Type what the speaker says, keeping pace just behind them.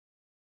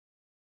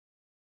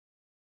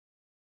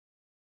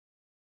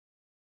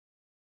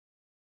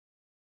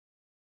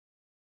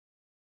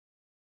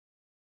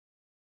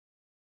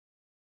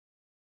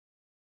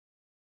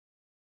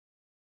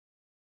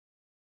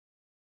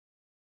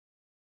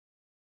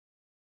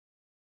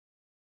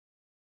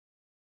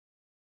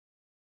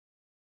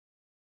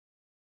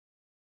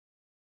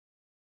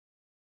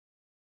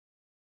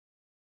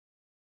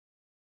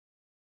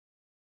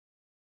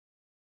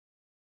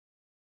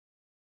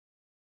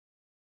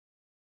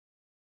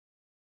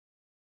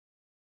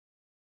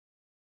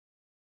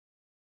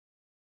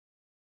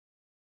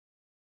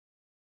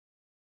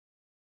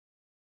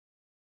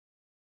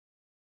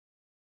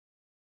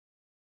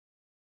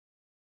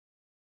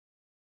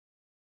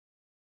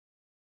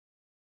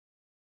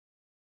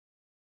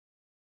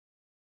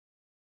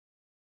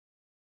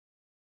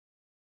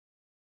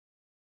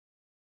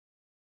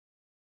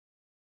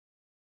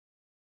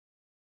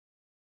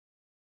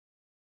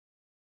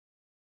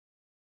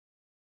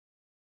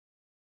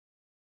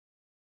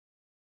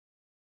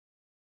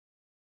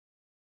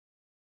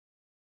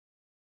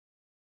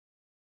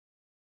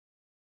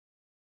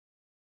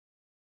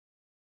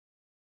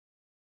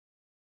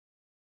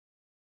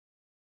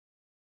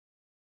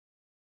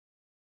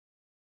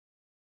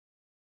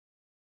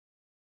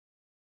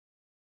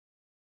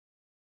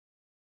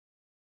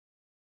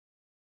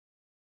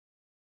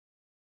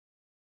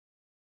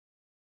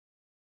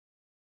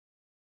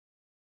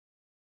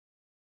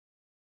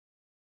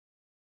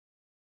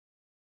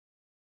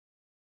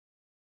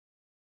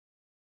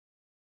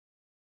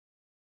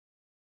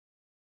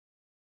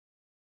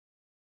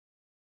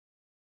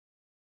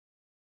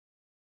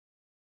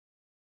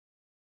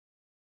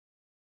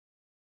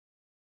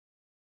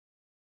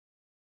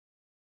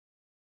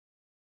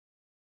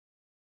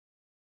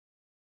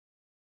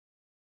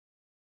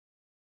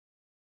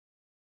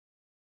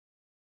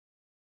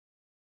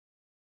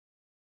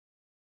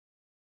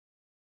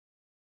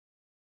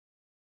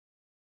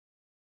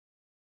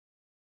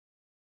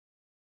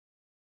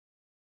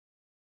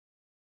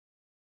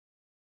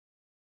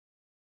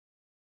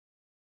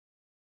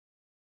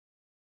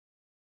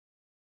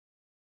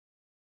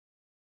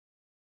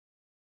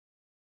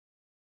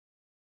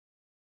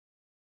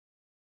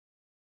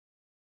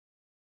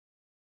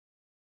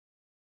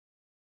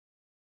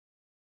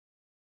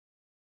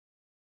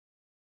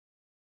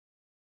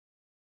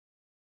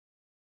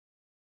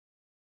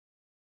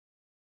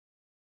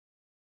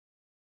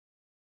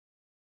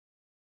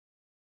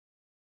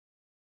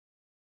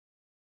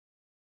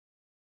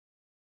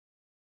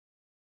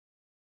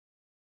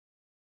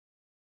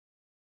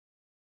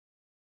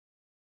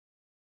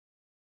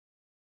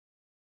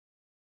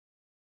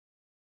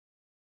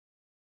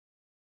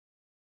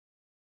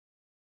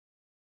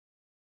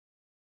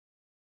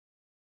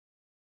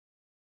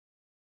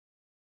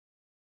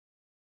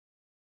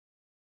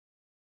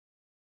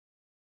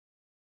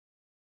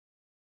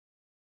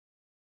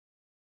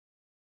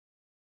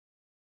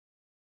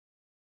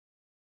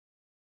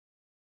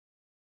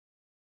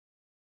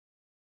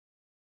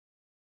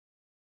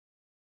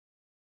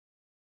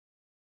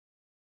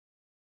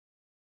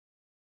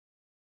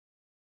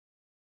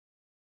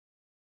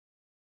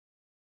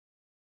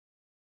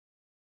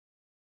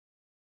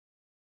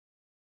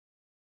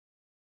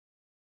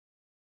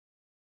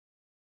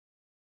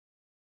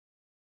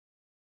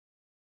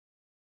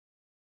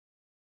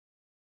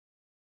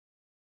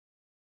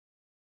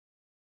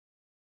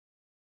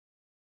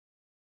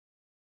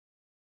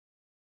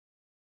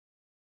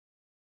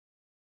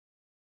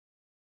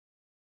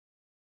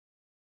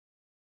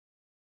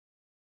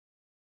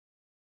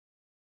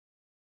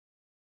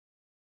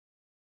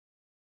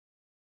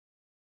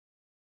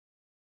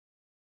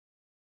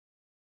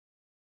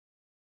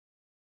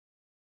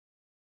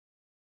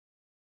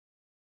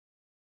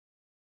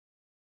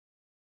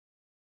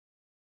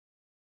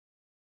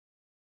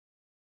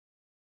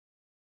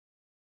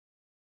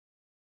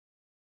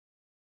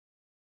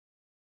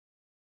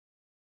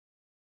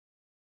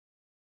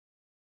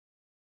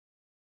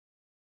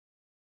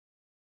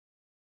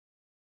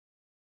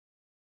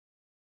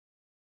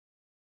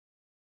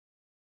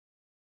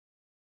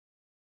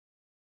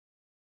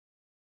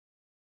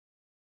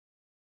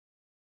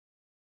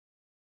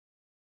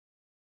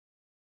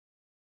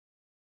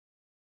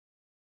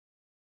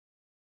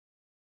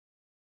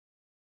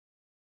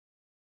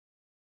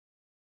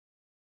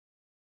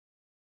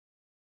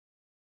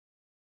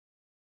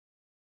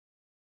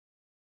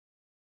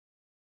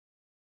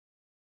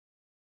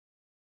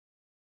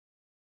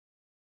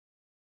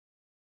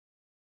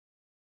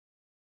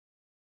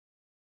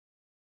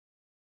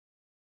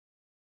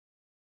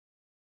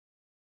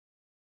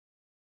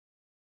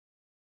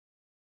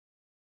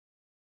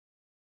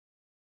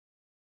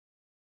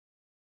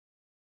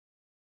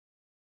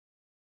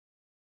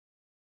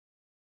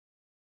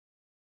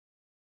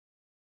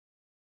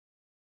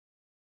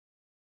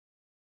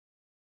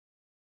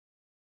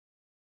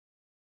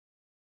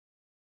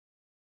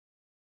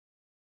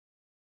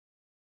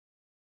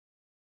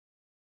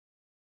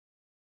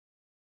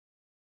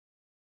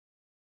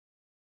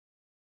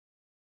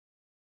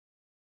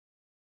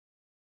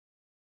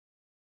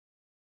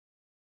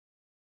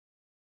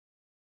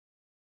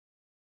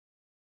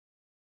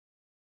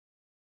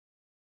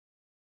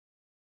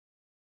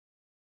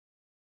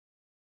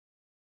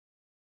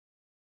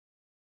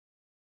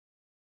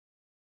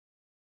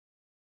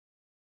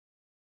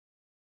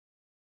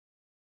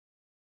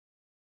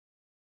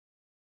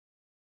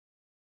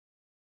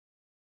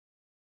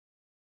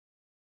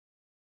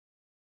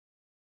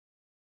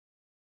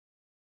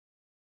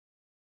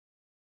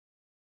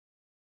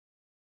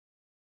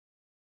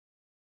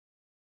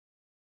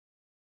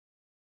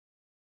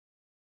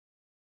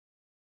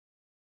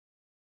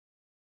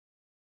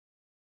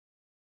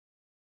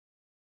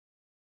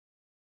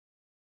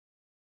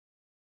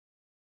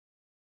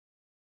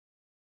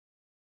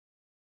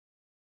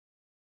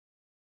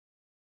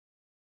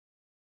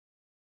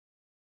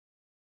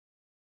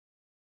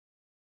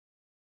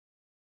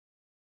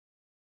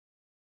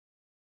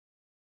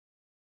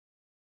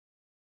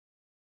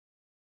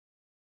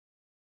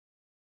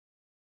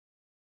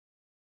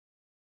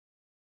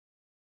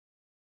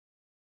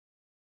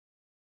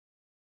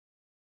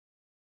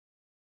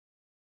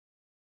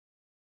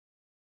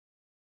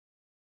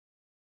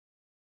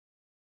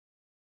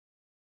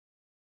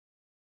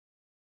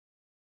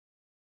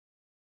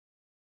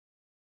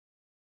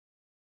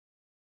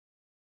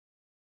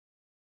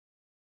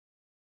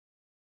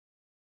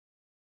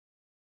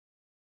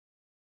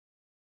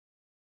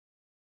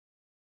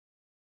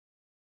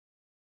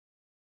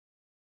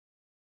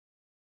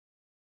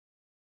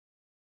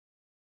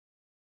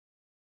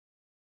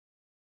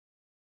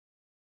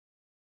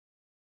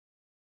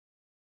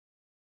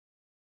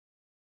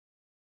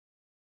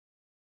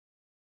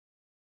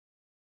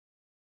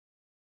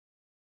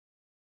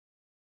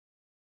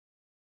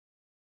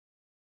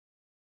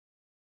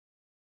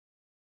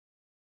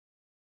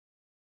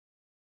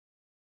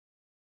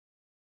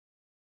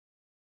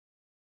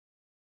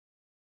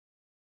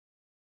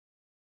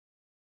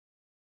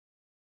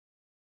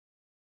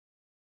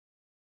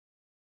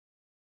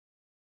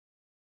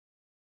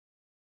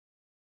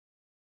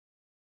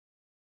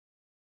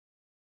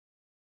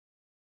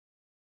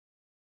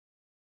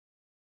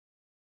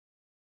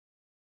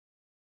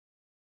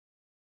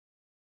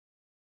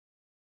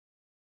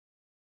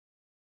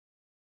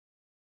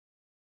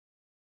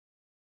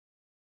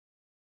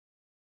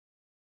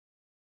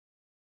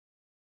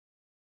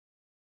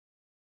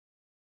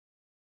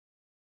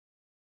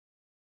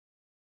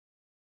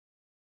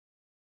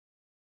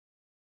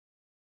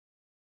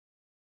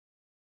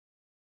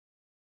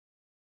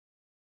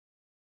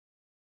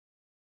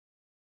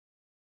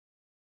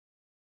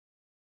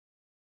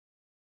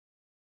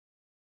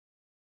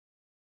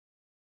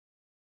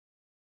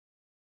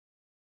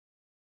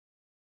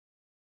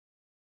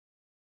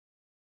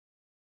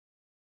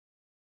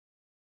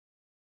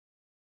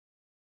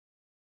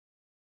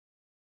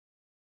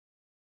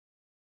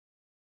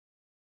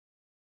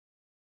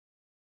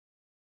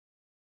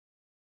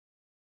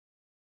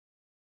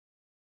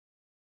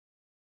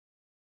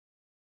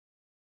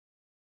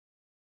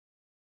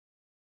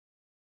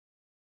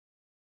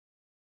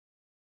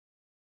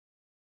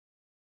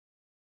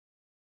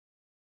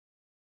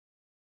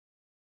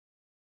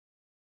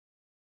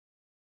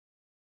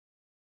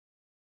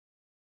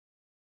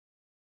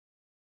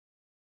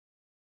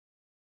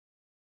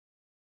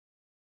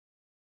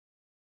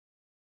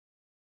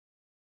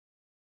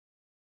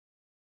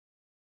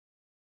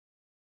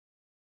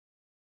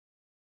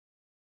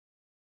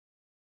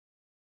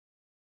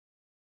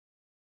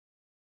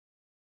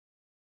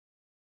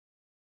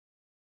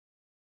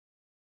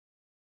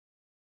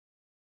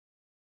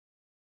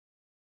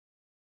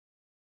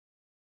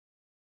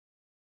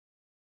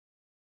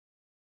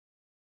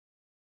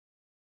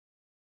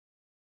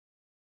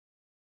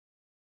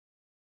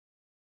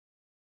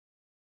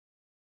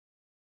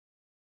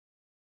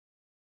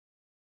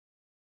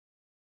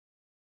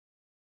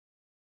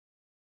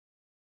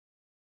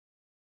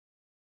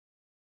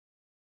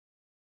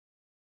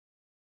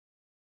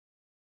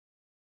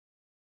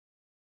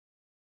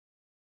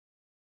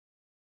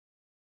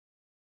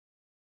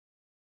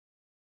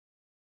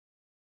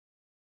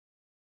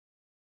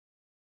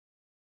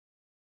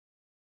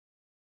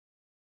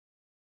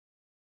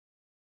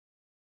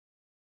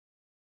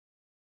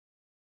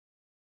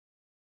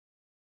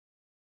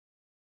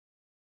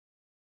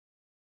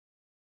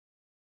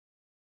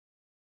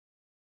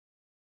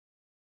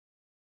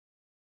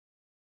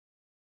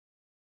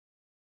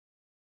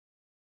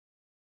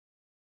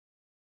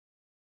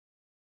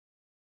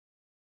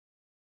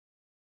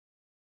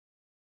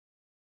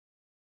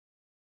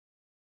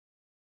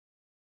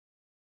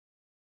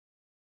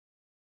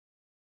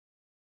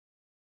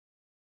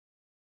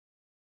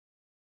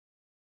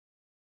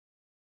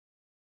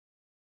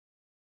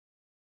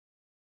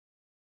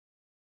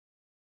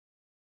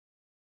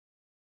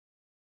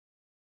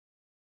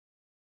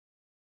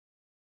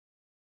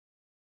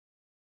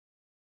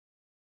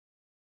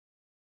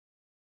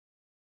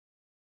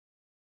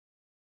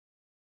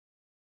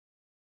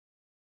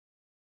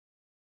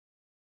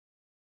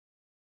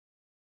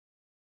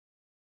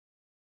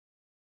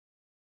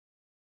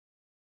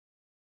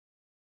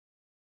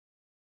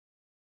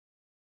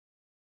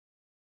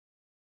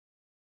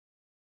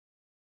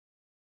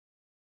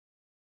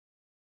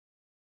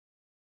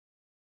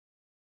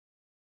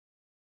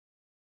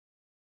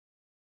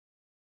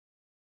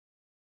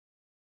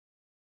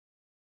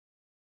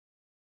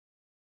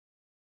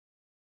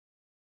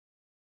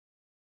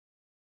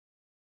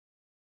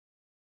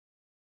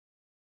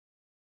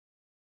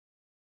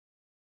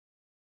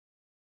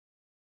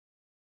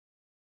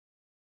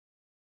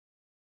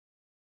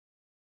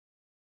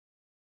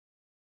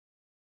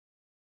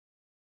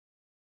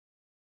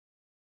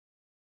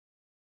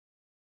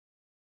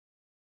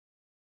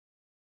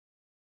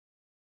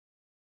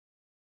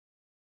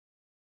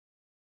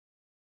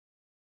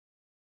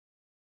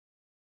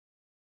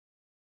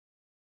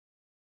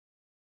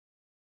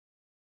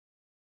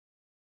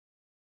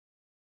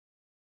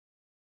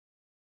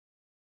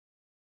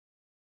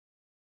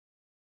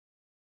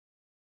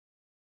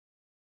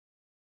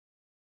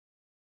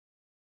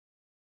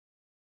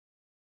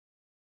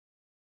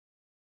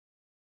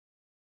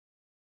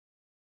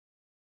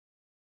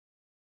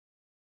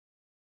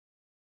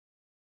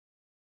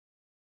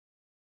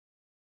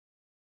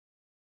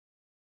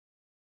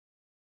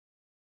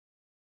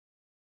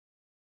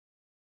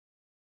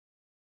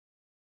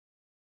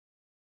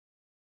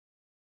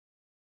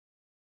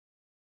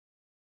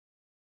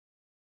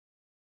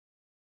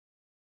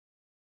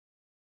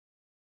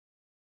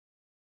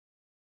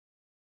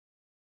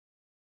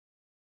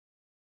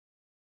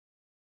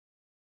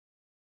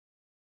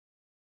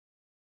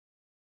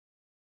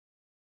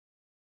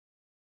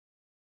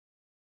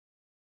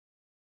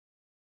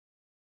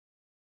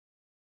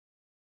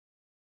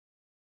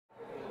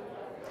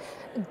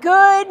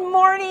Good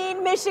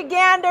morning,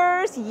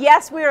 Michiganders.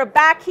 Yes, we are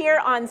back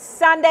here on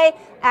Sunday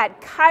at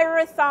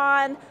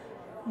CHIROTHON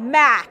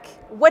MAC.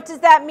 What does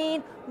that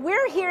mean?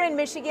 We're here in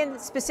Michigan,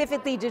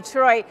 specifically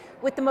Detroit,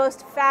 with the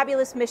most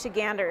fabulous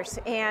Michiganders.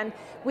 And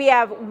we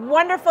have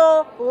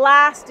wonderful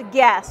last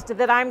guest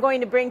that I'm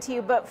going to bring to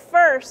you. But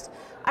first,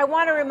 I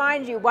want to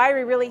remind you why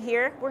we're really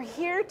here. We're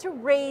here to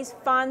raise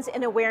funds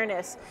and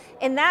awareness.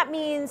 And that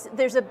means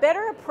there's a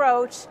better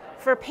approach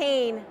for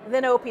pain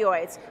than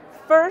opioids.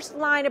 First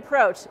line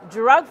approach,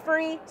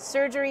 drug-free,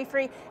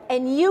 surgery-free,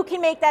 and you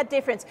can make that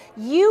difference.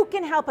 You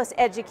can help us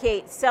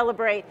educate,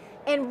 celebrate,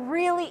 and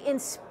really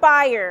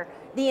inspire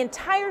the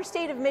entire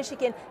state of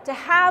Michigan to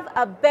have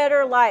a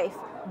better life,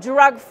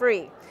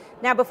 drug-free.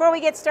 Now, before we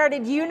get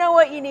started, you know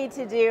what you need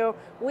to do.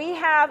 We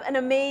have an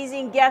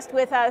amazing guest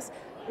with us.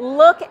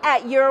 Look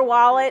at your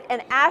wallet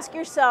and ask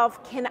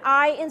yourself, can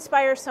I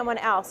inspire someone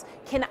else?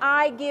 Can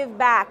I give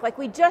back? Like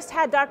we just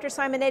had Dr.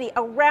 Simonetti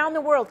around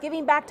the world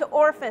giving back to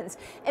orphans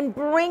and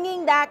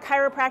bringing that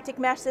chiropractic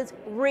message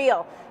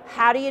real.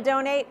 How do you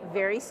donate?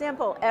 Very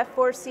simple,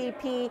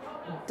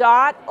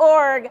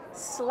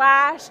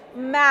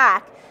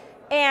 f4cp.org/MAC.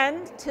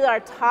 And to our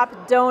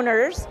top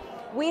donors,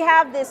 we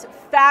have this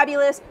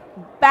fabulous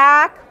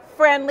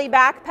back-friendly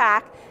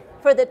backpack.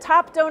 For the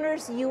top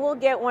donors, you will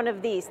get one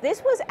of these.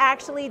 This was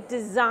actually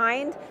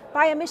designed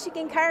by a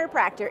Michigan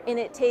chiropractor, and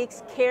it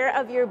takes care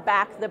of your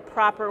back the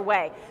proper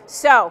way.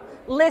 So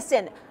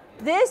listen,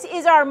 this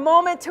is our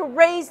moment to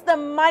raise the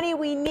money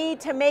we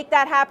need to make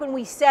that happen.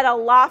 We set a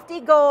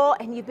lofty goal,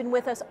 and you've been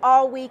with us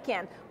all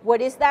weekend.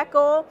 What is that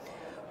goal?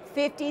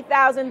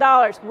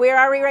 $50,000. Where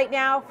are we right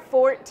now?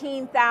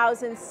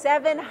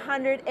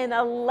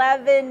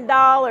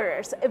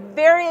 $14,711.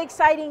 Very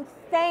exciting.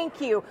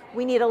 Thank you.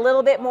 We need a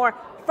little bit more.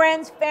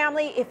 Friends,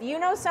 family, if you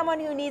know someone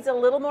who needs a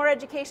little more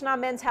education on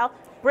men's health,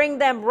 bring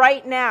them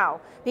right now,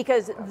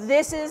 because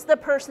this is the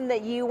person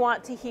that you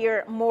want to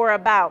hear more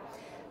about.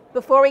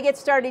 Before we get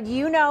started,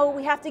 you know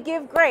we have to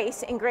give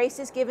grace, and grace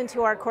is given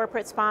to our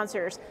corporate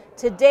sponsors.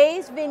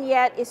 Today's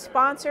vignette is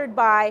sponsored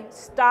by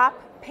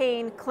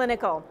Stopain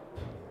Clinical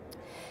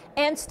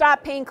and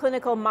Stopain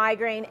Clinical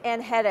Migraine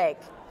and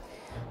Headache.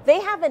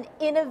 They have an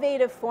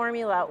innovative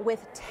formula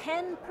with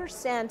 10%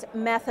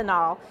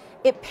 methanol.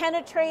 It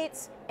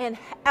penetrates and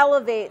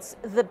elevates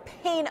the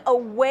pain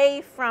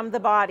away from the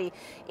body.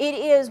 It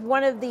is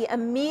one of the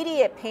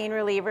immediate pain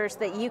relievers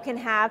that you can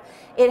have.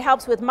 It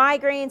helps with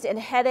migraines and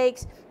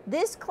headaches.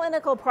 This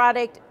clinical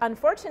product,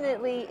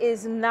 unfortunately,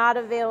 is not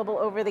available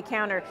over the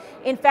counter.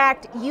 In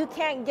fact, you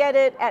can't get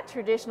it at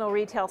traditional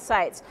retail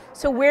sites.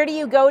 So where do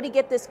you go to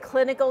get this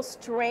clinical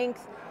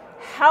strength,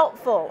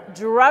 helpful,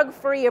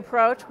 drug-free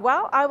approach?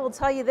 Well, I will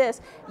tell you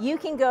this, you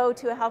can go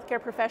to a healthcare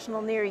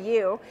professional near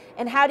you.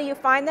 And how do you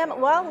find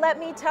them? Well, let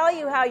me tell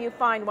you how you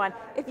find one.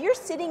 If you're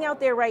sitting out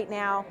there right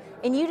now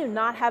and you do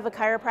not have a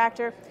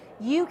chiropractor,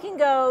 you can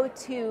go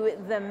to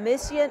the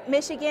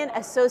Michigan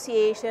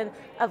Association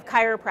of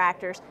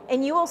Chiropractors,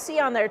 and you will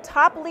see on their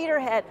top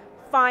leaderhead,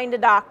 find a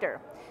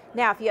doctor.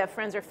 Now, if you have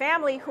friends or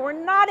family who are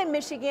not in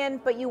Michigan,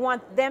 but you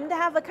want them to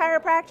have a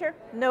chiropractor,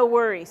 no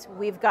worries,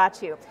 we've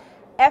got you.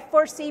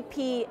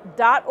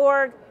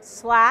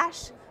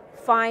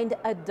 f4cp.org/find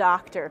a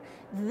doctor.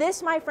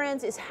 This, my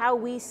friends, is how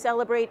we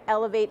celebrate,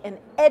 elevate, and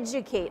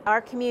educate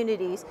our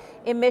communities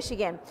in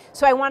Michigan.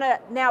 So I want to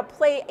now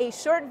play a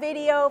short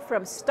video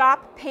from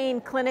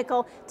Stopain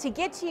Clinical to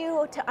get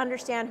you to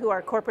understand who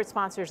our corporate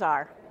sponsors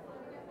are.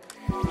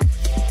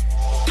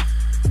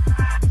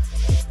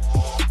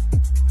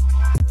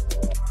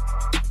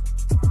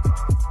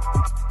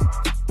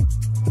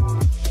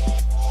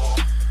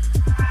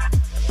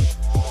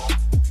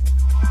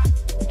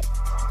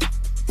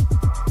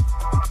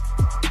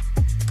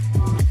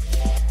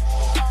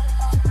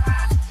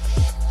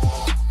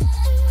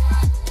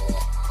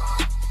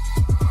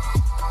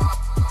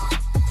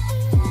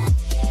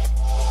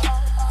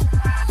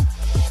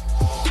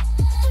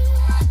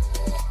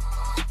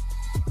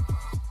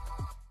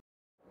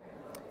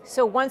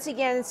 So once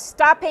again,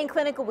 Stopain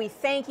Clinical, we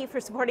thank you for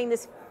supporting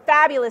this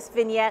fabulous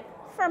vignette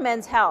for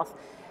men's health.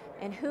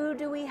 And who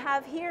do we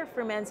have here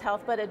for men's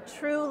health but a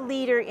true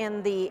leader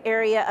in the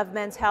area of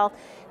men's health?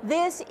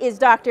 This is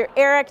Dr.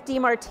 Eric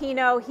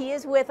DiMartino. He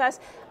is with us,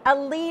 a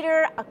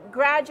leader, a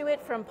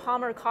graduate from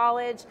Palmer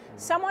College,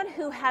 someone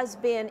who has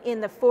been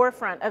in the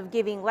forefront of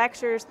giving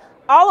lectures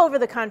all over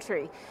the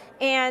country,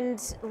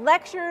 and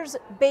lectures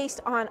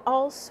based on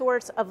all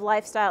sorts of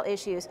lifestyle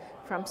issues,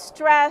 from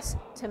stress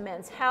to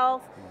men's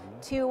health,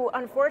 to,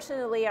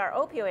 unfortunately, our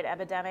opioid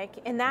epidemic,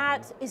 and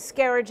that is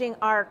scourging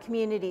our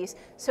communities.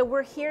 So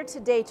we're here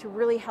today to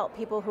really help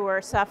people who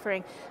are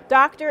suffering.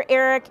 Dr.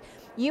 Eric,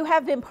 you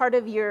have been part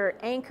of your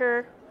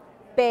Anchor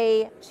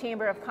Bay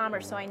Chamber of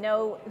Commerce, so I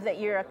know that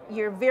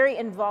you're very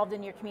involved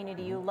in your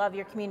community, you love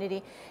your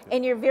community,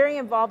 and you're very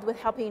involved with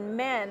helping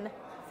men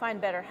find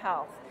better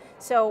health.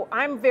 So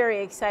I'm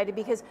very excited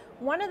because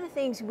one of the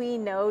things we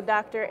know,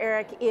 Dr.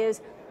 Eric,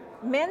 is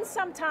men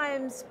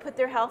sometimes put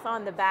their health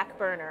on the back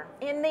burner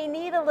and they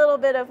need a little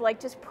bit of like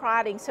just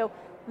prodding. So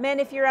men,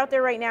 if you're out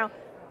there right now,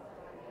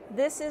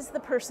 this is the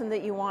person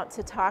that you want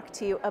to talk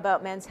to you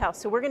about men's health.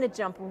 So we're going to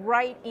jump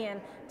right in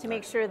to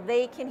make sure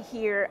they can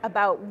hear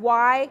about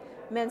why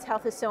men's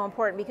health is so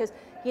important, because,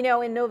 you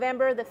know, in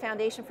November, the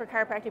Foundation for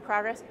Chiropractic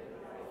Progress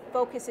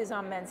focuses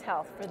on men's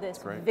health for this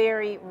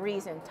very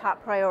reason,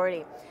 top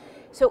priority.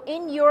 So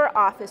in your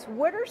office,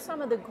 what are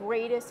some of the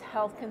greatest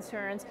health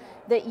concerns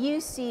that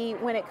you see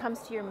when it comes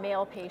to your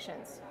male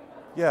patients?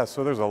 Yeah,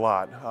 so there's a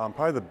lot.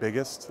 Probably the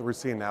biggest that we're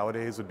seeing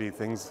nowadays would be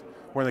things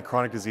more in the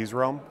chronic disease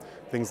realm.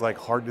 Things like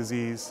heart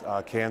disease,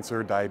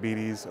 cancer,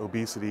 diabetes,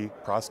 obesity,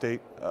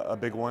 prostate, a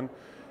big one.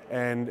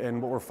 And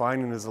what we're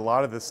finding is a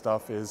lot of this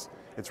stuff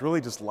it's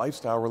really just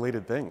lifestyle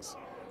related things,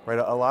 right?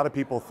 A lot of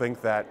people think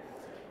that,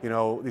 you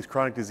know, these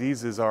chronic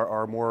diseases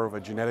are more of a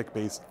genetic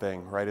based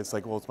thing, right? It's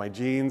like, well, it's my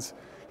genes,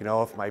 you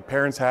know, if my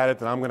parents had it,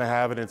 then I'm gonna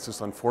have it. It's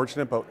just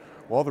unfortunate, but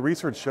all the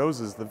research shows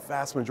is the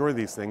vast majority of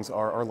these things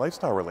are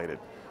lifestyle related,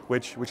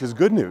 which is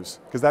good news,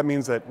 because that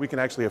means that we can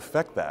actually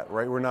affect that,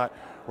 right? We're not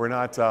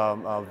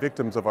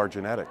victims of our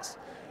genetics.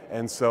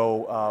 And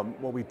so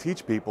what we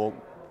teach people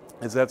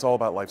is that's all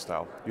about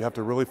lifestyle. You have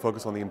to really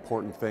focus on the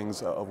important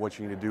things of what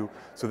you need to do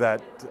so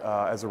that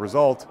as a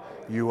result,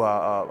 you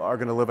are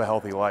gonna live a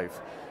healthy life.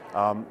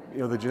 You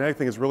know, the genetic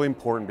thing is really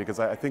important because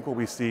I think what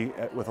we see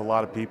with a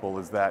lot of people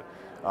is that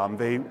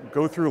they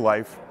go through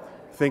life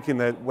thinking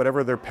that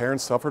whatever their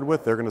parents suffered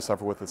with, they're gonna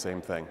suffer with the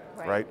same thing,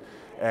 right?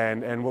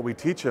 And what we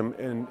teach them,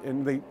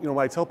 and they, you know,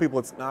 when I tell people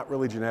it's not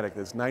really genetic,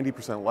 it's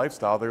 90%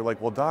 lifestyle, they're like,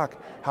 well, doc,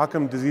 how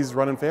come diseases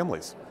run in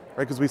families,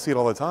 right? Because we see it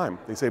all the time.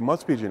 They say it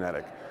must be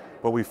genetic.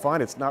 But we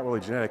find it's not really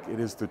genetic, it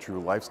is the true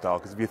lifestyle.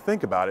 Because if you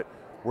think about it,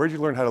 where did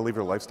you learn how to live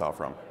your lifestyle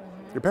from?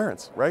 Your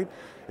parents, right?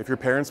 If your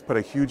parents put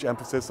a huge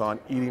emphasis on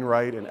eating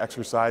right and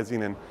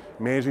exercising and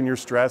managing your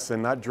stress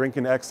and not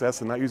drinking excess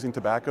and not using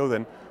tobacco,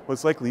 then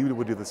most likely you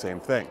would do the same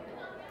thing.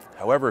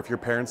 However, if your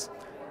parents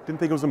didn't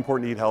think it was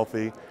important to eat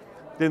healthy,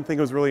 didn't think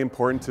it was really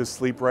important to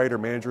sleep right or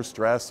manage your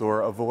stress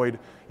or avoid,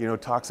 you know,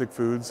 toxic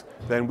foods,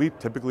 then we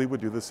typically would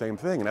do the same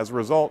thing. And as a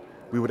result,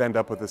 we would end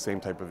up with the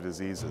same type of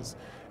diseases.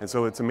 And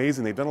so it's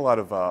amazing. They've done a lot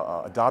of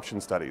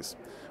adoption studies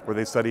where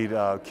they studied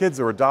kids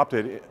that were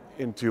adopted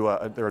into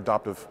their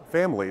adoptive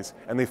families,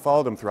 and they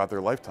followed them throughout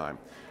their lifetime.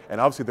 And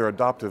obviously their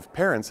adoptive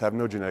parents have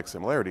no genetic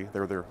similarity.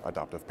 They're their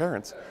adoptive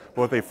parents.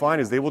 But what they find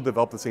is they will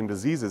develop the same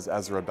diseases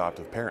as their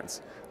adoptive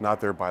parents,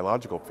 not their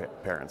biological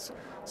parents.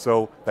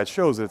 So that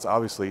shows that it's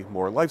obviously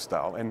more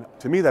lifestyle. And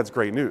to me, that's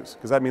great news,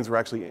 because that means we're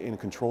actually in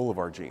control of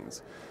our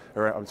genes,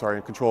 or I'm sorry,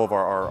 in control of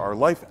our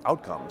life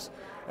outcomes.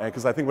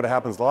 Because I think what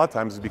happens a lot of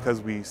times is because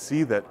we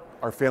see that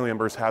our family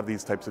members have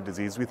these types of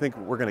diseases, we think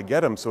we're going to get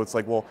them. So it's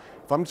like, well,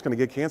 if I'm just going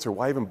to get cancer,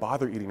 why even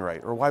bother eating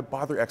right? Or why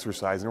bother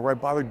exercising? Or why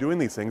bother doing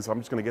these things if I'm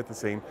just going to get the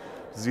same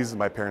diseases as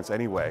my parents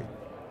anyway?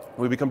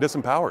 We become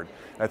disempowered.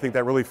 And I think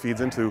that really feeds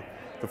into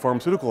the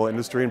pharmaceutical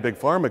industry and big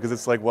pharma, because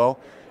it's like, well,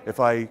 if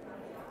I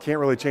can't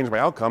really change my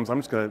outcomes, I'm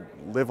just going to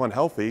live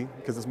unhealthy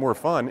because it's more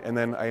fun, and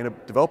then I end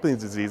up developing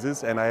these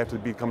diseases, and I have to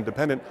become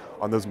dependent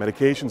on those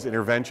medications,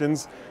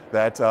 interventions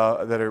that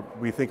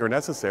we think are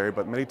necessary,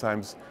 but many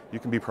times you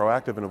can be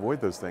proactive and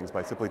avoid those things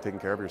by simply taking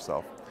care of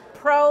yourself.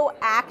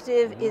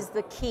 Proactive is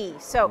the key.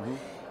 So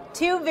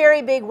two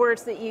very big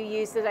words that you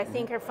use that I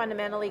think are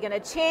fundamentally going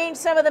to change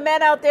some of the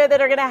men out there that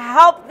are going to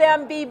help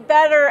them be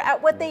better at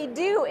what they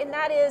do, and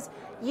that is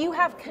you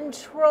have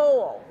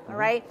control, all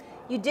right?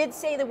 You did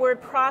say the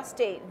word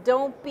prostate.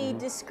 Don't be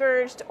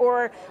discouraged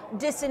or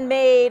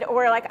dismayed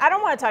or like, I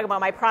don't want to talk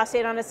about my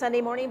prostate on a Sunday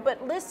morning,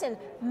 but listen,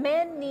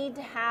 men need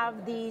to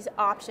have these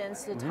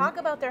options to talk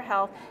about their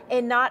health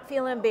and not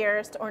feel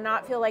embarrassed or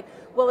not feel like,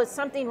 well, it's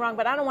something wrong,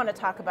 but I don't want to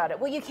talk about it.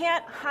 Well, you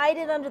can't hide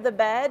it under the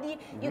bed.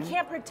 You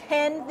can't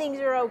pretend things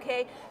are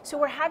okay. So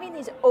we're having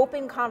these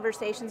open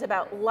conversations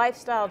about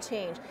lifestyle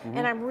change.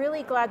 And I'm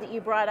really glad that you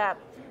brought up,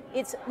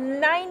 it's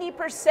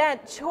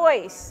 90%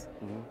 choice.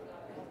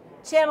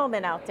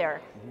 Gentlemen out there,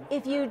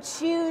 if you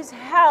choose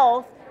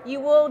health,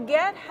 you will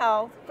get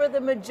health for the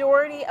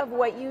majority of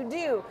what you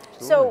do.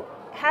 Absolutely. So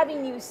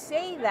having you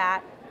say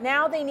that,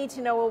 now they need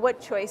to know, well, what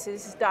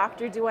choices,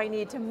 doctor, do I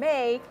need to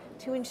make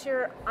to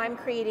ensure I'm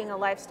creating a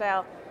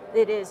lifestyle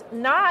that is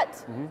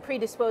not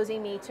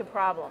predisposing me to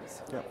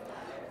problems? Yeah.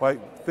 Well, I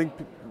think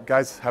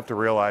guys have to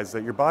realize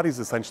that your body's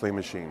essentially a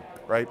machine,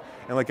 right?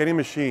 And like any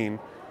machine,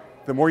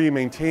 the more you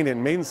maintain it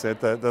and maintenance it,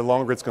 the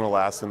longer it's going to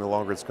last and the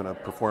longer it's going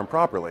to perform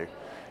properly.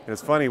 And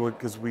it's funny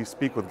because we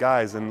speak with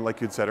guys, and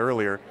like you'd said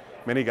earlier,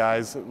 many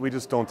guys, we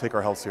just don't take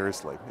our health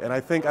seriously. And I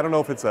don't know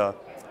if it's a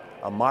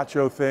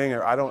macho thing,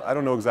 or I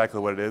don't know exactly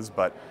what it is,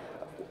 but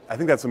I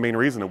think that's the main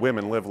reason that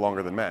women live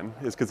longer than men,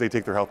 is because they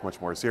take their health much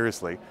more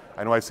seriously.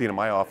 I know I've seen in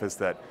my office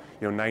that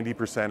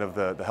 90% of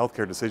the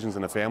healthcare decisions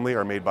in a family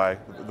are made by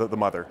the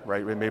mother,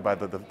 right? Made by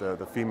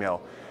the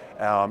female.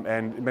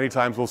 And many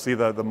times we'll see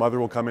the mother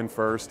will come in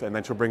first, and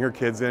then she'll bring her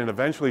kids in, and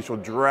eventually she'll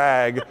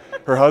drag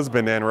her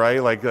husband in,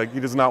 right? Like he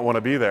does not want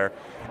to be there.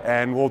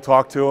 And we'll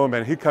talk to him,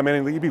 and he'd come in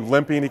and he'd be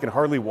limping, he can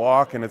hardly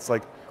walk, and it's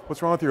like,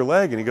 what's wrong with your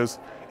leg? And he goes,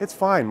 it's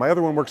fine. My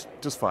other one works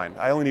just fine.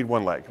 I only need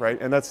one leg,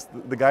 right? And that's,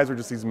 the guys are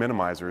just these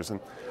minimizers. And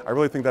I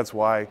really think that's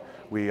why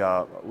we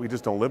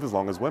just don't live as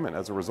long as women.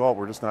 As a result,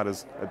 we're just not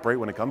as great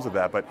when it comes to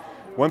that. But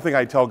one thing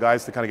I tell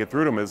guys to kind of get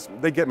through to them is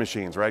they get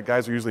machines, right?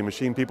 Guys are usually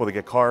machine people. They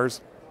get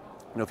cars.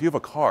 You know, if you have a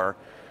car,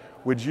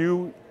 would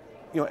you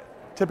know,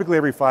 typically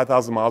every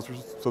 5,000 miles we're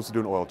supposed to do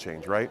an oil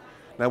change, right?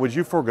 Now, would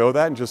you forego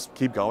that and just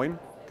keep going?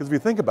 Because if you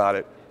think about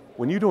it,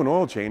 when you do an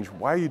oil change,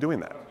 why are you doing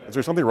that? Is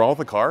there something wrong with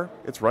the car?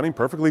 It's running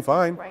perfectly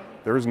fine. Right.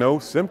 There's no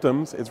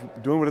symptoms. It's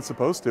doing what it's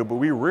supposed to. But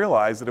we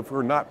realize that if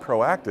we're not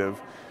proactive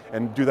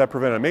and do that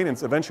preventive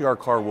maintenance, eventually our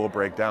car will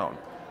break down.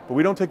 But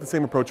we don't take the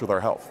same approach with our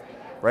health,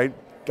 right?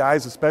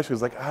 Guys especially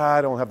is like,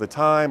 I don't have the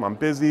time, I'm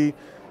busy, you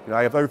know,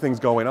 I have other things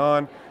going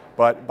on.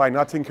 But by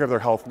not taking care of their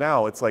health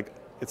now, it's like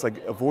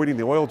avoiding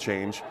the oil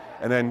change,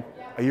 and then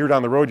a year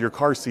down the road, your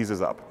car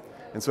seizes up.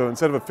 And so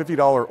instead of a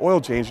 $50 oil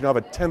change, you now have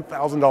a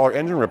 $10,000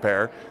 engine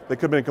repair that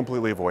could have been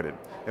completely avoided.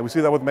 And we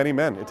see that with many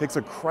men. It takes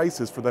a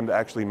crisis for them to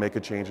actually make a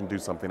change and do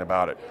something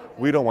about it.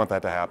 We don't want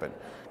that to happen.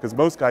 Because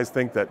most guys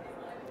think that,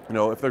 you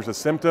know, if there's a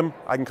symptom,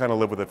 I can kind of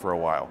live with it for a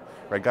while.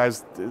 Right,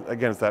 guys,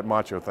 again, it's that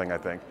macho thing, I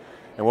think.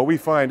 And what we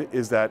find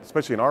is that,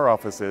 especially in our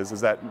offices,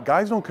 is that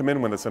guys don't come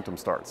in when the symptom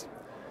starts.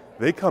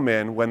 They come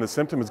in when the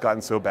symptom has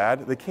gotten so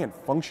bad, they can't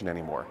function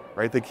anymore,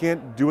 right? They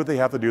can't do what they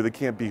have to do. They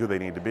can't be who they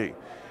need to be.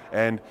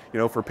 And, you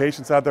know, for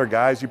patients out there,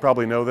 guys, you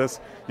probably know this.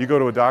 You go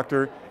to a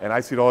doctor, and I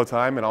see it all the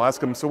time, and I'll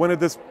ask them, so when did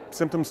this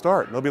symptom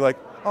start? And they'll be like,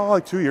 oh,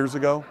 like 2 years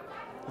ago.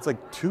 It's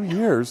like, 2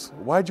 years?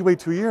 Why'd you wait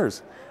 2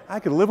 years? I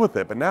could live with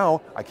it, but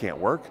now I can't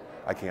work,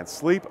 I can't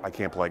sleep, I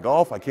can't play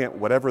golf, I can't,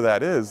 whatever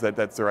that is,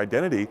 that's their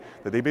identity,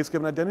 that they basically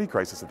have an identity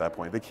crisis at that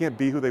point. They can't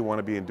be who they want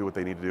to be and do what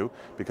they need to do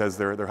because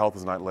their health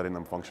is not letting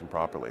them function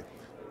properly.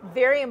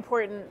 Very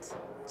important.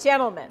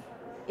 Gentlemen,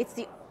 it's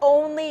the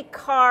only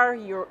car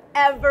you're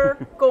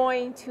ever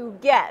going to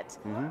get.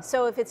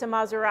 So if it's a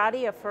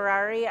Maserati, a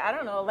Ferrari, I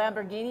don't know, a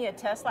Lamborghini, a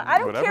Tesla, I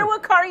don't care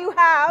what car you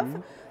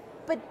have,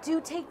 but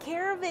do take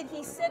care of it.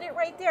 He said it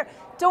right there.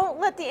 Don't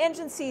let the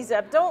engine seize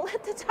up. Don't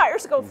let the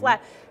tires go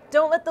flat.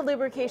 Don't let the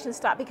lubrication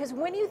stop. Because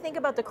when you think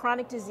about the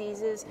chronic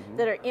diseases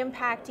that are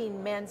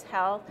impacting men's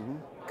health,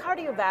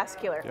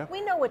 cardiovascular,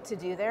 we know what to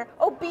do there.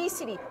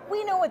 Obesity,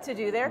 we know what to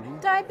do there.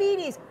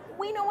 Diabetes,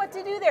 we know what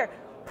to do there.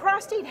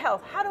 Prostate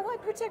health, how do I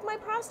protect my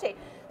prostate?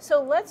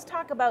 So let's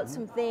talk about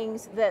some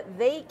things that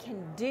they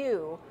can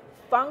do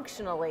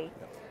functionally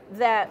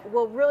that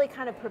will really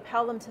kind of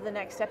propel them to the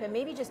next step, and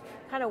maybe just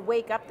kind of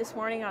wake up this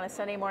morning on a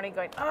Sunday morning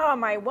going, oh,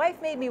 my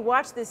wife made me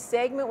watch this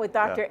segment with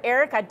Dr.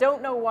 Eric. I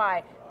don't know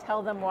why.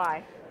 Tell them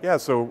why. Yeah,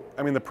 so,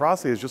 I mean, the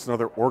prostate is just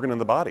another organ in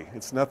the body.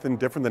 It's nothing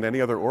different than any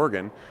other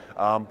organ,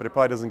 but it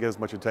probably doesn't get as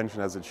much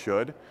attention as it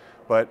should.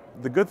 But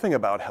the good thing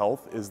about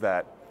health is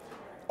that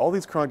all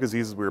these chronic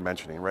diseases we were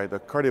mentioning, right, the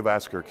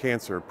cardiovascular,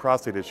 cancer,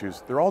 prostate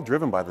issues, they're all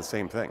driven by the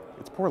same thing.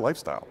 It's poor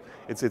lifestyle.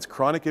 It's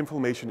chronic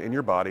inflammation in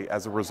your body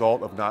as a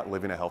result of not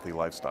living a healthy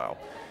lifestyle.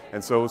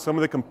 And so so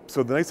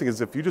the nice thing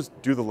is if you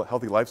just do the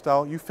healthy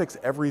lifestyle, you fix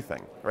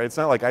everything, right? It's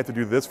not like I have to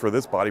do this for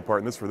this body part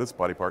and this for this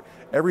body part.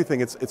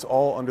 Everything, it's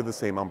all under the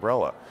same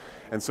umbrella.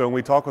 And so when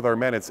we talk with our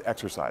men, it's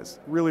exercise.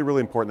 Really,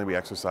 really important that we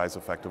exercise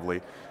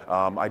effectively.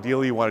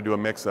 Ideally, you want to do a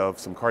mix of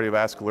some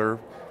cardiovascular,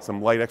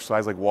 some light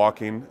exercise like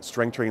walking.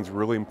 Strength training is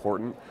really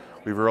important.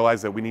 We've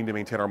realized that we need to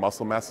maintain our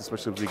muscle mass,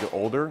 especially as we get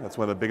older. That's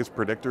one of the biggest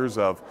predictors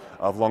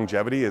of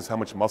longevity is how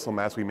much muscle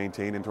mass we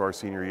maintain into our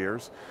senior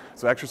years.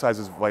 So exercise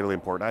is vitally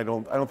important. I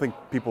don't think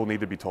people need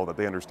to be told that.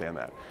 They understand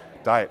that.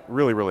 Diet,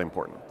 really, really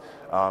important,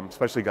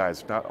 especially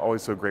guys, not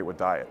always so great with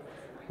diet.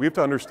 We have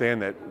to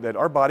understand that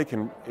our body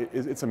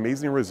it's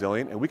amazingly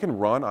resilient, and we can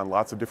run on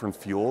lots of different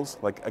fuels.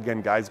 Like,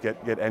 again, guys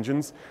get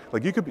engines.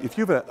 Like, you could, if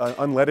you have an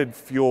unleaded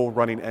fuel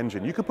running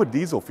engine, you could put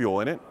diesel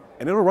fuel in it,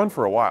 and it'll run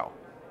for a while.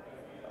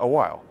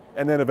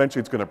 And then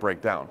eventually it's going to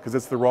break down because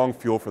it's the wrong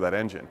fuel for that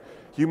engine.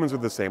 Humans are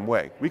the same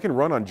way. We can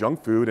run on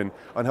junk food and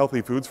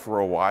unhealthy foods for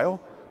a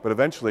while, but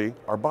eventually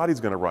our body's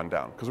going to run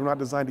down because we're not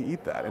designed to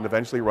eat that, and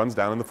eventually it runs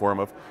down in the form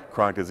of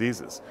chronic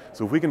diseases.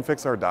 So if we can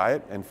fix our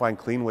diet and find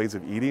clean ways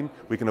of eating,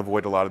 we can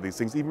avoid a lot of these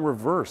things, even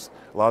reverse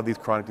a lot of these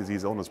chronic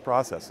disease illness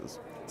processes.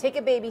 Take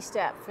a baby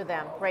step for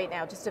them right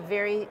now, just a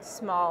very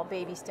small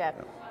baby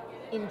step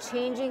in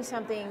changing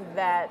something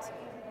that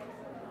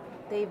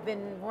they've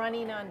been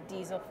running on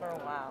diesel for a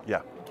while.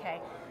 Yeah. Okay.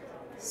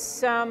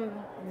 Some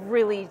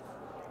really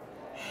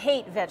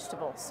hate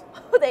vegetables.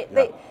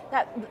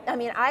 I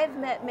mean, I've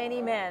met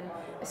many men,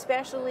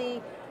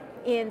 especially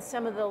in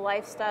some of the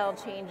lifestyle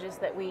changes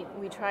that we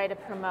try to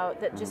promote,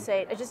 that just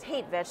say, I just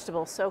hate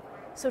vegetables.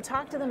 So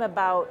talk to them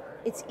about,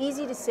 it's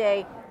easy to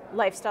say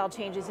lifestyle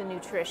changes in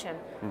nutrition.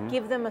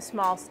 Give them a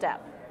small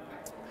step.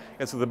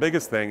 And so the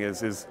biggest thing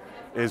is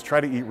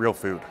try to eat real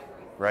food,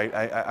 right?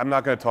 I'm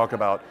not going to talk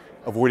about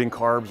avoiding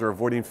carbs or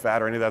avoiding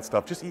fat or any of that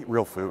stuff. Just eat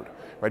real food,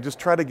 right? Just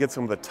try to get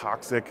some of the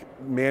toxic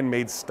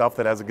man-made stuff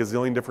that has a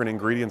gazillion different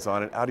ingredients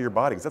on it out of your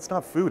body, because that's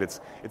not food.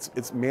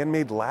 It's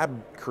man-made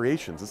lab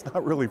creations. It's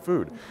not really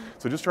food.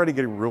 So just try to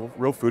get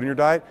real food in your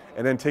diet,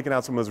 and then taking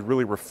out some of those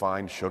really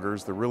refined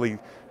sugars, the really,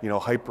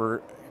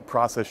 hyper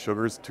processed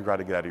sugars to try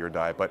to get out of your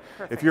diet. But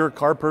Perfect. if you're a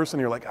carb person,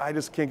 you're like, I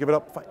just can't give it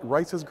up.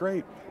 Rice is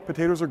great.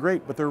 Potatoes are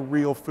great, but they're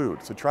real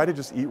food. So try to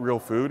just eat real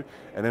food,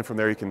 and then from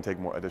there you can take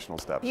more additional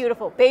steps.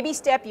 Beautiful. Baby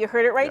step. You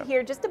heard it right Yeah.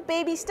 here. Just a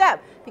baby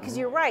step. Because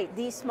you're right.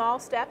 These small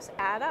steps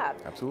add up.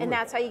 Absolutely. And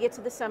that's how you get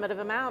to the summit of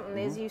a mountain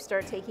is you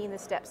start taking the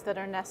steps that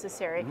are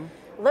necessary.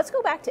 Let's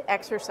go back to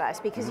exercise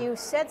because you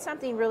said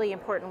something really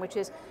important, which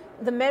is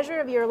the measure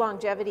of your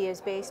longevity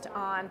is based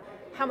on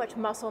how much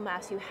muscle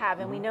mass you have,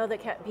 and we know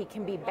that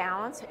can be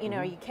balanced. You know,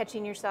 are you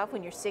catching yourself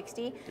when you're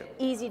 60? Yep.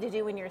 Easy to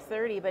do when you're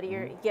 30, but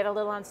you get a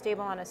little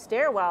unstable on a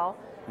stairwell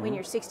when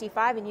you're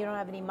 65 and you don't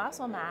have any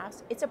muscle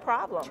mass. It's a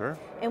problem. Sure.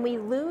 And we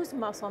lose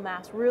muscle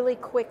mass really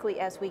quickly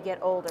as we get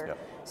older. Yep.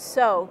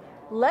 So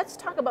let's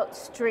talk about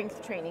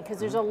strength training because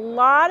there's a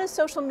lot of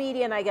social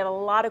media, and I get a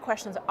lot of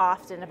questions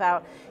often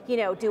about, you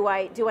know, do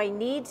I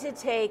need to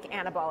take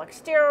anabolic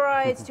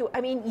steroids?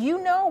 I mean,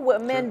 you know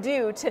what men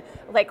do to,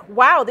 like,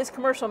 wow, this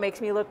commercial makes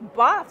me look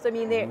buffed. I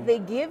mean, they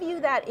give you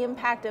that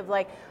impact of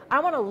like, I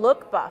want to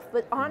look buff,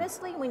 but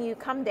honestly, when you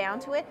come down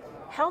to it,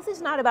 health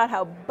is not about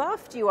how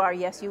buffed you are.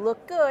 Yes, you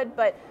look good,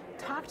 but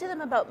talk to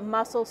them about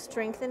muscle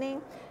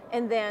strengthening,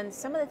 and then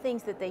some of the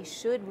things that they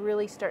should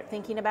really start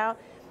thinking about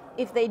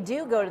if they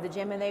do go to the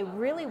gym and they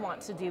really want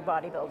to do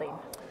bodybuilding.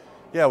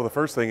 Yeah, well, the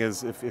first thing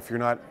is if you're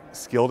not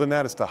skilled in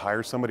that, is to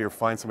hire somebody or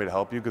find somebody to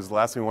help you, because the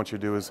last thing we want you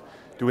to do is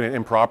doing it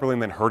improperly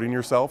and then hurting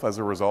yourself as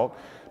a result.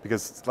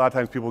 Because a lot of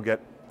times people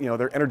get, you know,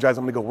 they're energized,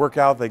 I'm gonna go work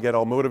out, they get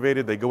all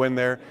motivated, they go in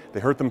there, they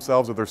hurt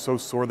themselves, or they're so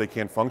sore they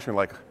can't function,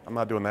 like, I'm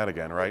not doing that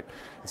again, right?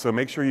 So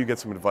make sure you get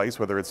some advice,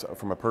 whether it's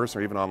from a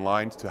person or even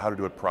online, to how to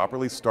do it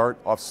properly. Start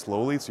off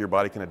slowly so your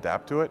body can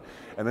adapt to it,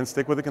 and then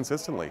stick with it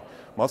consistently.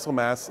 Muscle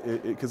mass,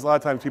 because a lot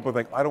of times people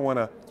think, I don't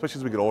wanna, especially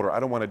as we get older, I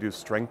don't wanna do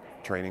strength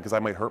training because I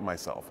might hurt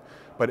myself.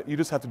 But you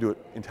just have to do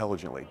it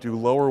intelligently. Do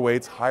lower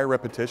weights, higher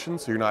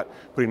repetitions, so you're not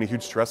putting a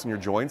huge stress on your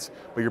joints,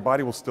 but your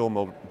body will still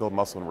build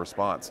muscle in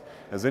response.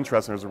 It's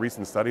interesting, there's a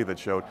recent study that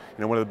showed, you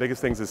know, one of the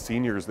biggest things as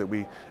seniors that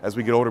as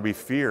we get older, we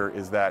fear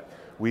is that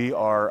we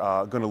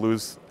are going to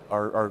lose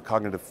our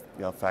cognitive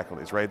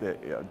faculties, right?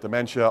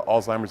 Dementia,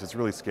 Alzheimer's, it's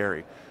really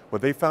scary.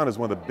 What they found is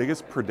one of the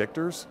biggest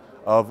predictors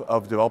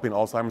of developing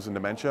Alzheimer's and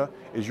dementia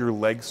is your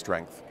leg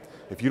strength.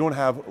 If you don't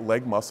have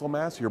leg muscle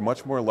mass, you're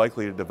much more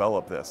likely to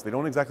develop this. They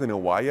don't exactly know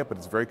why yet, but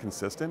it's very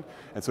consistent.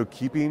 And so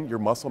keeping your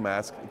muscle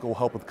mass will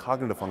help with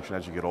cognitive function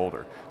as you get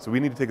older. So we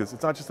need to take this,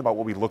 it's not just about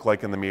what we look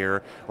like in the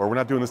mirror, or we're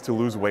not doing this to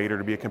lose weight or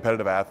to be a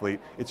competitive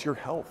athlete. It's your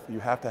health. You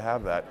have to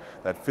have that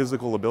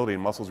physical ability,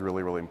 and muscle is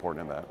really, really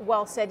important in that.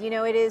 Well said. You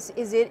know, is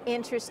it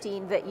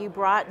interesting that you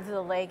brought the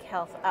leg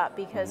health up,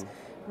 because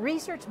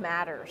research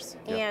matters,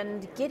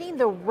 and getting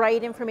the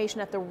right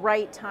information at the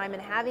right time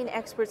and having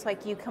experts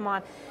like you come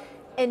on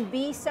and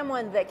be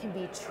someone that can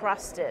be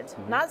trusted,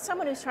 not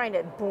someone who's trying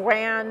to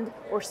brand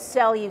or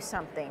sell you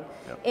something.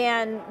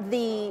 And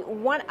the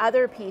one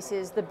other piece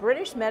is the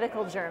British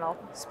Medical Journal,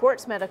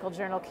 Sports Medical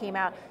Journal, came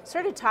out,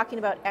 started talking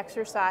about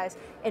exercise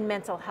and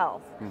mental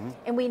health.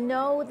 And we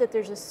know that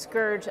there's a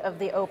scourge of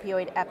the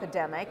opioid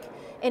epidemic,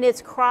 and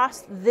it's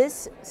crossed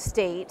this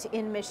state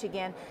in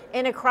Michigan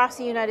and across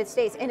the United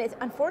States. And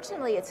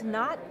unfortunately, it's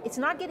not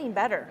getting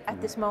better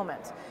at this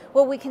moment.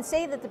 Well, we can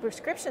say that the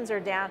prescriptions are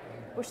down.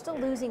 We're still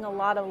losing a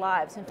lot of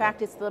lives. In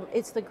fact,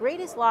 it's the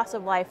greatest loss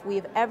of life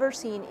we've ever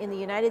seen in the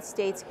United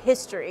States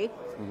history.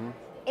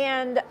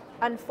 And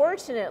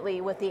unfortunately,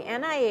 what the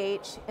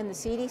NIH and the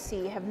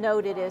CDC have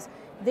noted is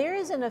there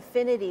is an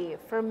affinity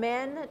for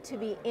men to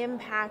be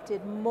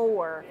impacted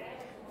more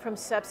from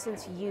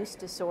substance use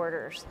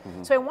disorders.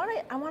 So I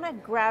want to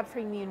grab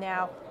from you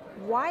now,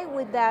 why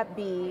would that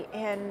be,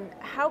 and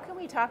how can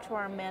we talk to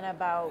our men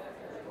about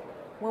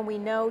when we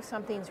know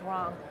something's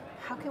wrong,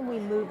 how can we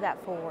move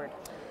that forward?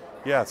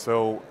 Yeah,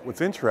 so what's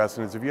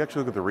interesting is if you actually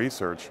look at the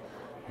research,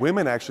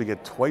 women actually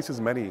get twice as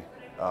many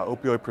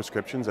opioid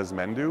prescriptions as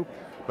men do,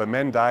 but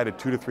men die at a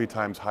 2 to 3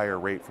 times higher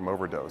rate from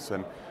overdose.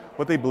 And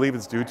what they believe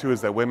it's due to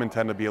is that women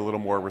tend to be a little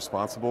more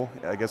responsible,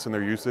 I guess, in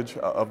their usage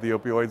of the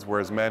opioids,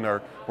 whereas men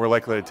are more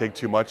likely to take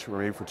too much or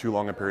maybe for too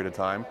long a period of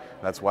time.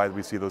 That's why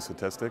we see those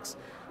statistics.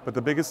 But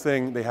the biggest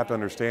thing they have to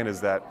understand is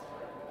that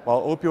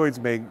while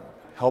opioids may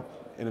help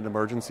in an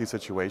emergency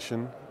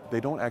situation, they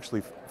don't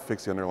actually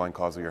fix the underlying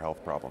cause of your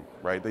health problem,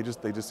 right? They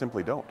just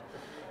simply don't.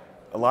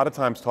 A lot of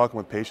times talking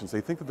with patients, they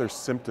think that their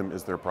symptom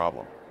is their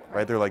problem,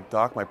 right? They're like,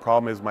 doc, my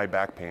problem is my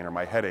back pain or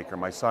my headache or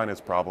my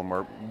sinus problem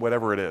or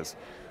whatever it is.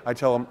 I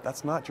tell them,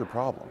 that's not your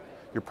problem.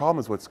 Your problem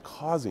is what's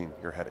causing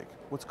your headache,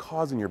 what's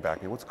causing your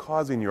back pain, what's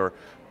causing your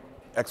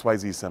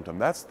XYZ symptom.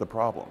 That's the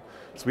problem.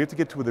 So we have to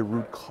get to the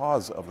root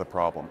cause of the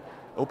problem.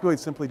 Opioids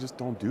simply just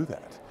don't do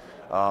that.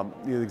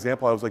 The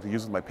example I always like to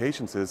use with my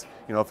patients is,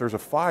 you know, if there's a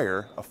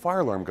fire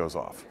alarm goes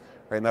off,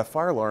 right? And that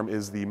fire alarm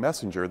is the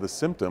messenger, the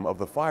symptom of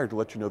the fire to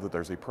let you know that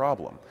there's a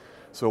problem.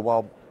 So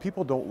while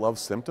people don't love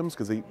symptoms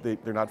because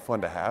they're not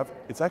fun to have,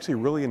 it's actually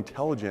really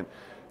intelligent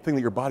thing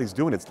that your body's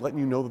doing. It's letting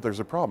you know that there's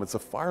a problem. It's a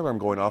fire alarm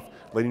going off,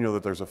 letting you know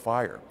that there's a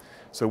fire.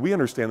 So we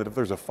understand that if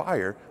there's a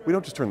fire, we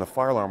don't just turn the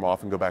fire alarm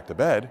off and go back to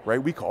bed,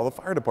 right? We call the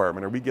fire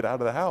department or we get out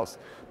of the house.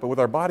 But with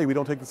our body, we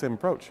don't take the same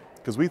approach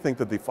because we think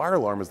that the fire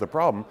alarm is the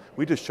problem.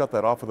 We just shut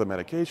that off with a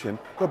medication,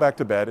 go back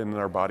to bed, and then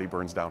our body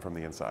burns down from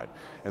the inside.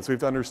 And so we have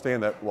to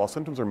understand that while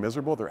symptoms are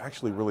miserable, they're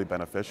actually really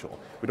beneficial.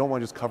 We don't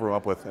want to just cover them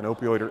up with an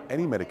opioid or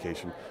any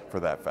medication for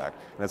that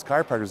fact. And as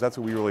chiropractors, that's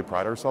what we really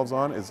pride ourselves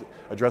on, is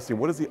addressing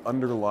what is the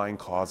underlying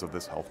cause of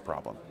this health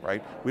problem,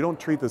 right? We don't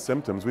treat the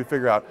symptoms. We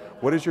figure out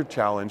what is your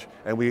challenge,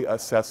 and we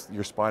assess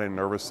your spine and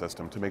nervous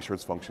system to make sure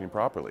it's functioning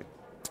properly.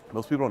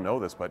 Most people don't know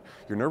this, but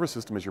your nervous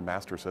system is your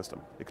master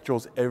system. It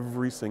controls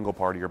every single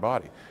part of your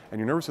body. And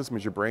your nervous system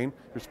is your brain,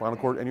 your spinal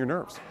cord, and your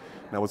nerves.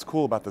 Now what's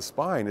cool about the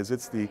spine is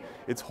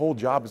its whole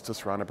job is to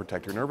surround and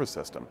protect your nervous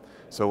system.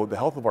 So the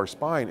health of our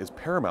spine is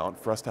paramount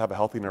for us to have a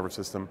healthy nervous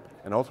system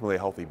and ultimately a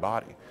healthy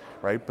body,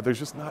 right? But there's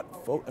just not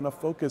enough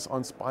focus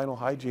on spinal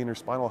hygiene or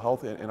spinal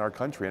health in our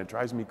country, and it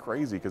drives me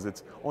crazy because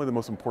it's only the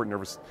most important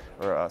nervous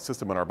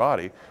system in our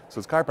body. So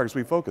as chiropractors,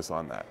 we focus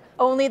on that.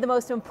 Only the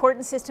most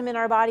important system in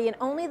our body, and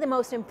only the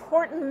most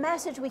important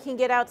message we can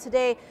get out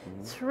today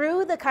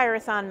through the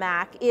CHIROTHON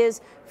MAC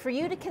is for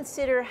you to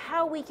consider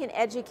how we can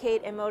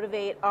educate and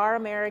motivate our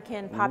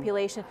American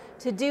population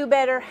to do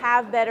better,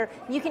 have better.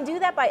 You can do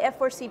that by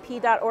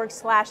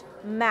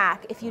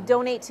f4cp.org/MAC. If you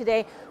donate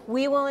today,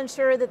 we will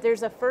ensure that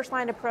there's a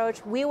first-line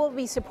approach. We will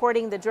be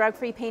supporting the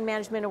Drug-Free Pain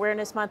Management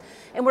Awareness Month,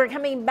 and we're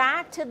coming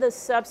back to the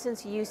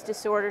substance use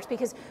disorders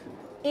because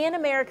in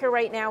America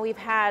right now, we've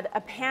had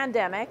a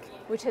pandemic,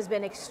 which has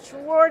been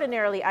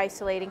extraordinarily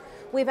isolating.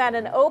 We've had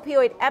an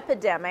opioid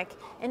epidemic,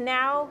 and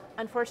now,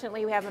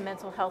 unfortunately, we have a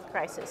mental health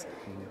crisis.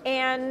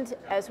 And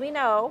as we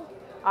know,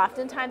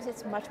 oftentimes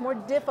it's much more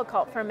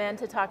difficult for men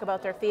to talk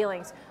about their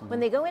feelings.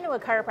 When they go into a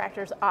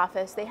chiropractor's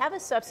office, they have a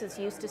substance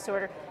use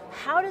disorder.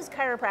 How does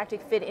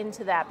chiropractic fit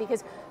into that?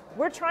 Because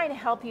we're trying to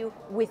help you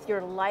with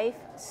your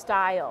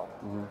lifestyle.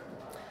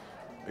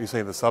 Are you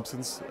saying the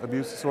substance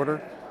abuse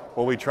disorder?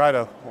 Well, we try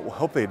to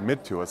hope they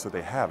admit to us that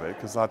they have it,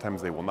 because a lot of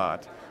times they will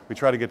not. We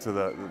try to get to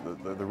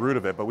the root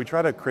of it, but we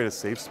try to create a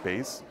safe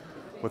space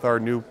with our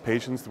new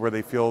patients where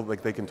they feel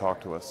like they can talk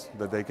to us,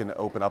 that they can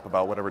open up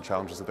about whatever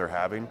challenges that they're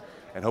having,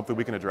 and hope that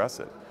we can address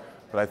it.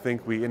 But I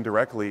think we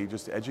indirectly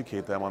just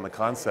educate them on the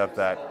concept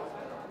that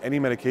any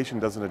medication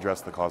doesn't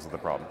address the cause of the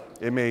problem.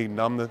 It may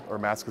numb or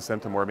mask a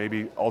symptom or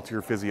maybe alter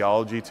your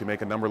physiology to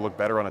make a number look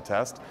better on a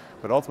test,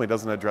 but ultimately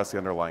doesn't address the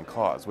underlying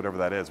cause, whatever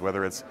that is,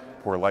 whether it's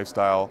poor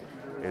lifestyle,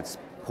 it's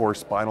poor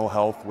spinal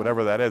health,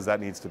 whatever that is,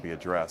 that needs to be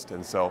addressed.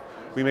 And so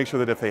we make sure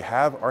that if they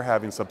are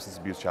having substance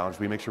abuse challenge,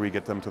 we make sure we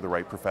get them to the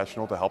right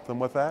professional to help them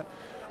with that.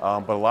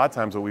 But a lot of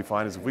times what we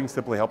find is if we can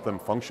simply help them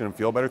function and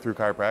feel better through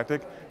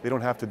chiropractic, they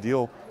don't have to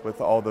deal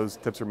with all those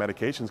tips or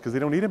medications because they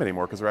don't need them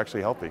anymore because they're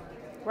actually healthy.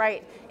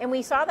 Right, and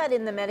we saw that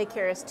in the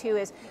Medicare's too,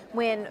 is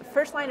when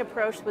first line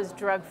approach was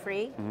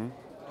drug-free,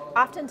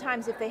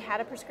 oftentimes if they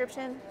had a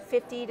prescription,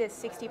 50 to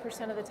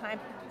 60% of the time,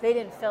 they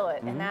didn't fill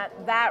it. And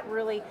that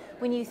really,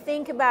 when you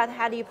think about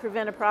how do you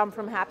prevent a problem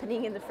from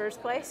happening in the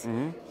first place,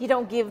 you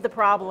don't give the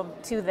problem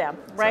to them,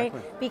 right?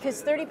 Exactly.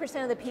 Because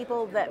 30% of the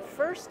people that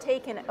first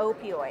take an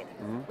opioid,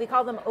 we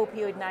call them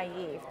opioid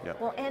naive,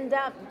 will end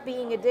up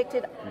being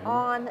addicted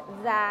on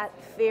that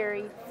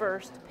very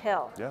first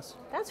pill. Yes.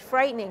 That's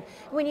frightening.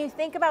 When you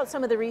think about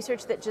some of the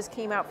research that just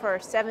came out for our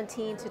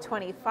 17 to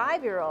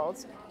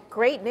 25-year-olds,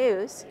 great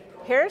news.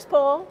 Harris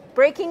poll,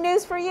 breaking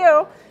news for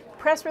you.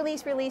 Press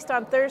release released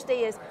on Thursday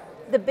is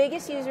the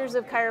biggest users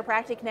of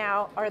chiropractic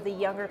now are the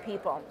younger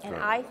people. And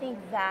I think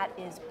that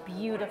is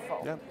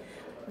beautiful. Yep.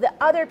 The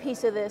other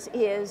piece of this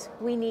is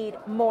we need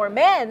more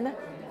men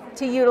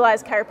to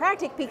utilize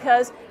chiropractic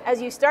because,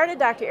 as you started,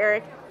 Dr.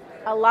 Eric,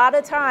 a lot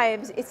of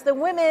times it's the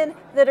women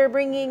that are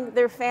bringing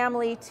their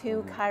family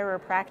to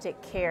chiropractic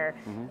care.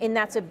 And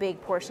that's a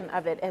big portion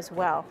of it as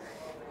well.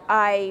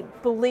 I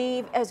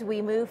believe as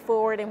we move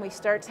forward and we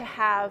start to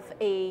have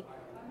a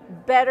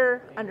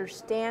better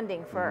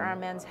understanding for our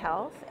men's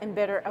health and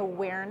better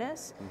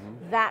awareness,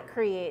 that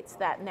creates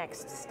that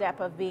next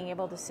step of being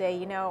able to say,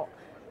 you know,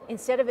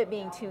 instead of it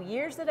being 2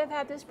 years that I've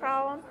had this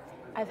problem,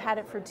 I've had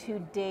it for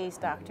 2 days,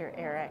 Dr.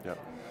 Eric. Yep.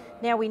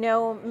 Now we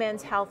know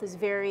men's health is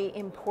very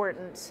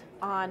important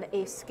on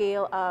a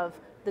scale of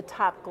the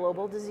top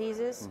global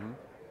diseases.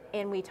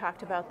 And we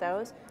talked about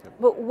those.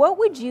 But what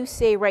would you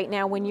say right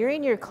now when you're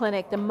in your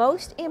clinic, the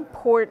most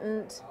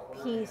important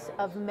piece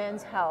of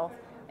men's health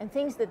and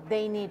things that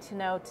they need to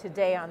know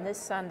today on this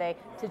Sunday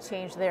to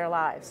change their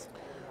lives?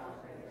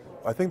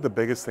 I think the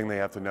biggest thing they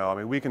have to know, I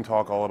mean, we can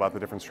talk all about the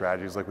different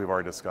strategies like we've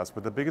already discussed,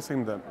 but the biggest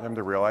thing for them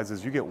to realize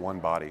is you get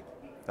one body.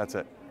 That's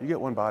it. You get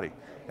one body.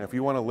 And if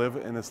you want to live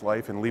in this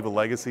life and leave a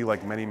legacy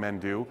like many men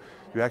do,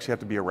 you actually have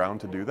to be around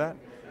to do that.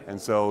 And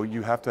so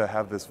you have to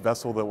have this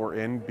vessel that we're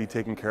in be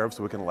taken care of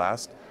so it can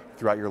last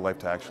throughout your life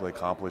to actually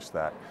accomplish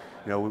that.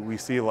 You know, we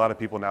see a lot of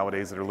people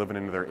nowadays that are living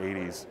into their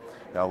 80s.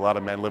 You know, a lot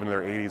of men living in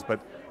their 80s,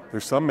 but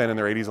There's some men in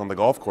their 80s on the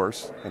golf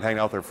course and hanging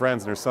out with their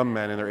friends, and there's some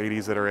men in their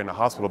 80s that are in a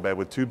hospital bed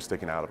with tubes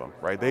sticking out of them,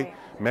 right?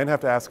 Men have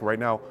to ask right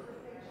now,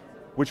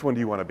 which one do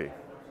you want to be?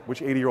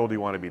 Which 80-year-old do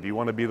you want to be? Do you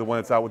want to be the one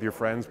that's out with your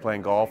friends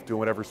playing golf, doing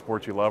whatever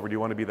sport you love, or do you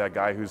want to be that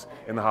guy who's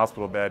in the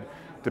hospital bed,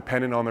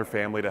 dependent on their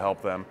family to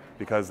help them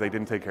because they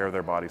didn't take care of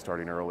their body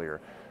starting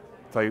earlier?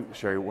 I'll tell you,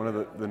 Sherry, one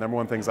of the number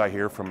one things I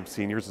hear from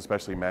seniors,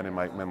 especially men in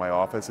my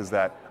office, is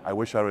that I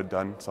wish I would have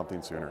done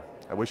something sooner.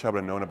 I wish I would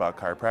have known about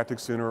chiropractic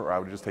sooner, or I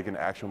would have just taken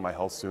action with my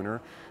health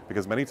sooner,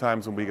 because many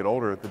times when we get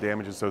older, the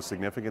damage is so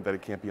significant that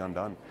it can't be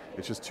undone.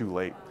 It's just too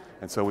late.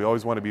 And so we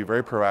always want to be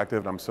very proactive,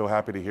 and I'm so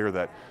happy to hear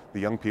that the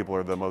young people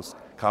are the most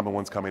common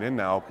ones coming in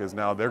now, because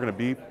now they're going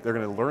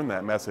to learn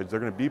that message.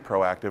 They're going to be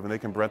proactive, and they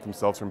can prevent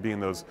themselves from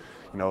being those,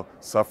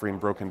 suffering,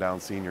 broken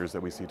down seniors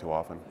that we see too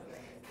often.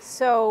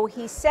 So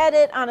he said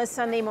it on a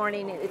Sunday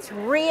morning. It's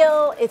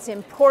real, it's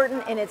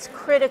important, and it's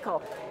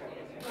critical.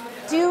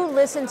 Do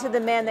listen to the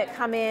men that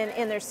come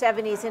in their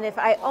 70s, and if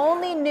I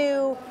only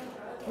knew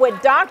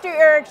what Dr.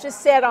 Eric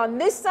just said on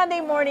this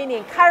Sunday morning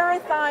in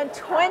CHIROTHON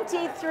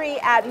 23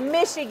 at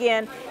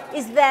Michigan,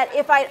 is that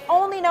if I'd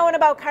only known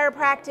about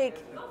chiropractic,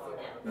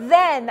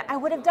 then I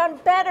would have done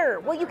better.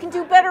 Well, you can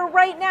do better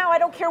right now. I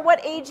don't care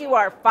what age you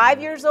are,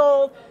 5 years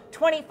old,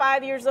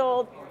 25 years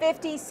old,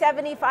 50,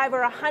 75,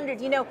 or 100.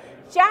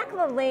 Jack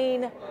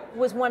LaLanne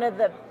was one of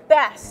the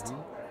best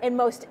and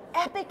most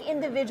epic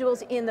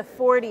individuals in the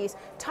 40s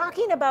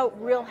talking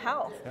about real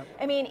health. Yep.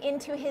 I mean,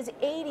 into his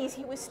 80s,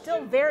 he was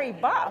still very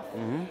buff,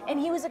 and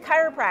he was a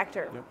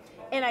chiropractor. Yep.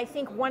 And I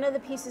think one of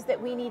the pieces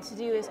that we need to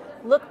do is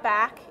look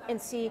back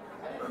and see,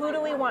 who do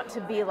we want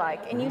to be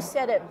like? And you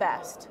said it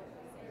best.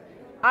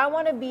 I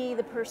want to be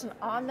the person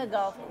on the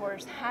golf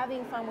course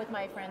having fun with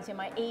my friends in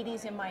my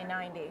 80s and my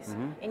 90s.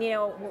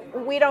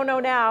 And we don't know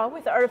now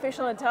with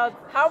artificial intelligence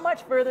how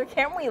much further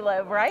can we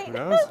live, right? Who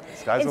knows?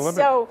 Sky's the limit.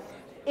 So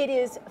it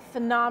is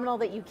phenomenal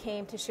that you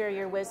came to share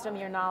your wisdom,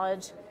 your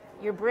knowledge.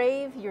 You're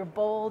brave, you're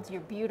bold, you're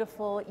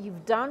beautiful.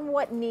 You've done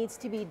what needs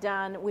to be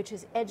done, which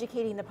is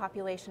educating the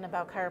population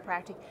about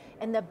chiropractic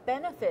and the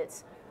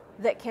benefits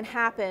that can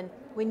happen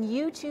when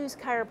you choose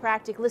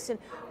chiropractic. Listen,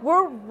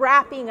 we're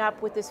wrapping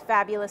up with this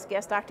fabulous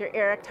guest, Dr.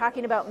 Eric,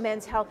 talking about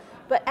men's health,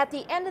 but at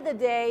the end of the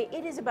day,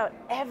 it is about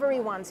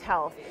everyone's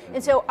health.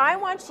 And so I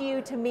want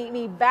you to meet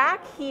me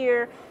back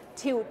here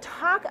to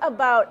talk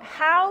about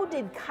how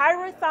did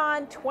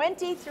CHIROTHON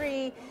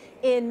 23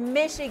 in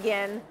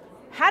Michigan,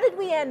 how did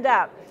we end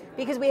up?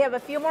 Because we have a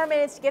few more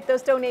minutes to get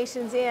those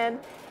donations in,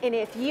 and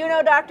if you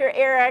know Dr.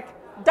 Eric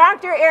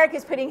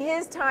is putting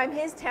his time,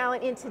 his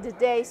talent into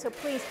today, so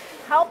please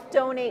help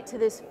donate to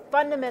this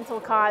fundamental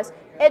cause,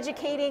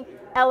 educating,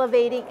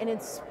 elevating, and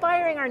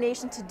inspiring our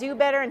nation to do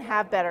better and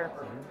have better.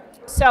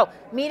 So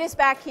meet us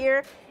back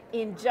here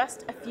in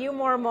just a few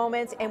more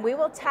moments, and we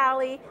will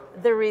tally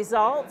the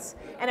results.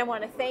 And I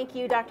want to thank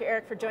you, Dr.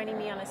 Eric, for joining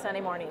me on a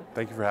Sunday morning.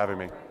 Thank you for having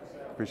me.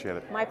 Appreciate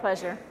it. My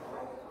pleasure.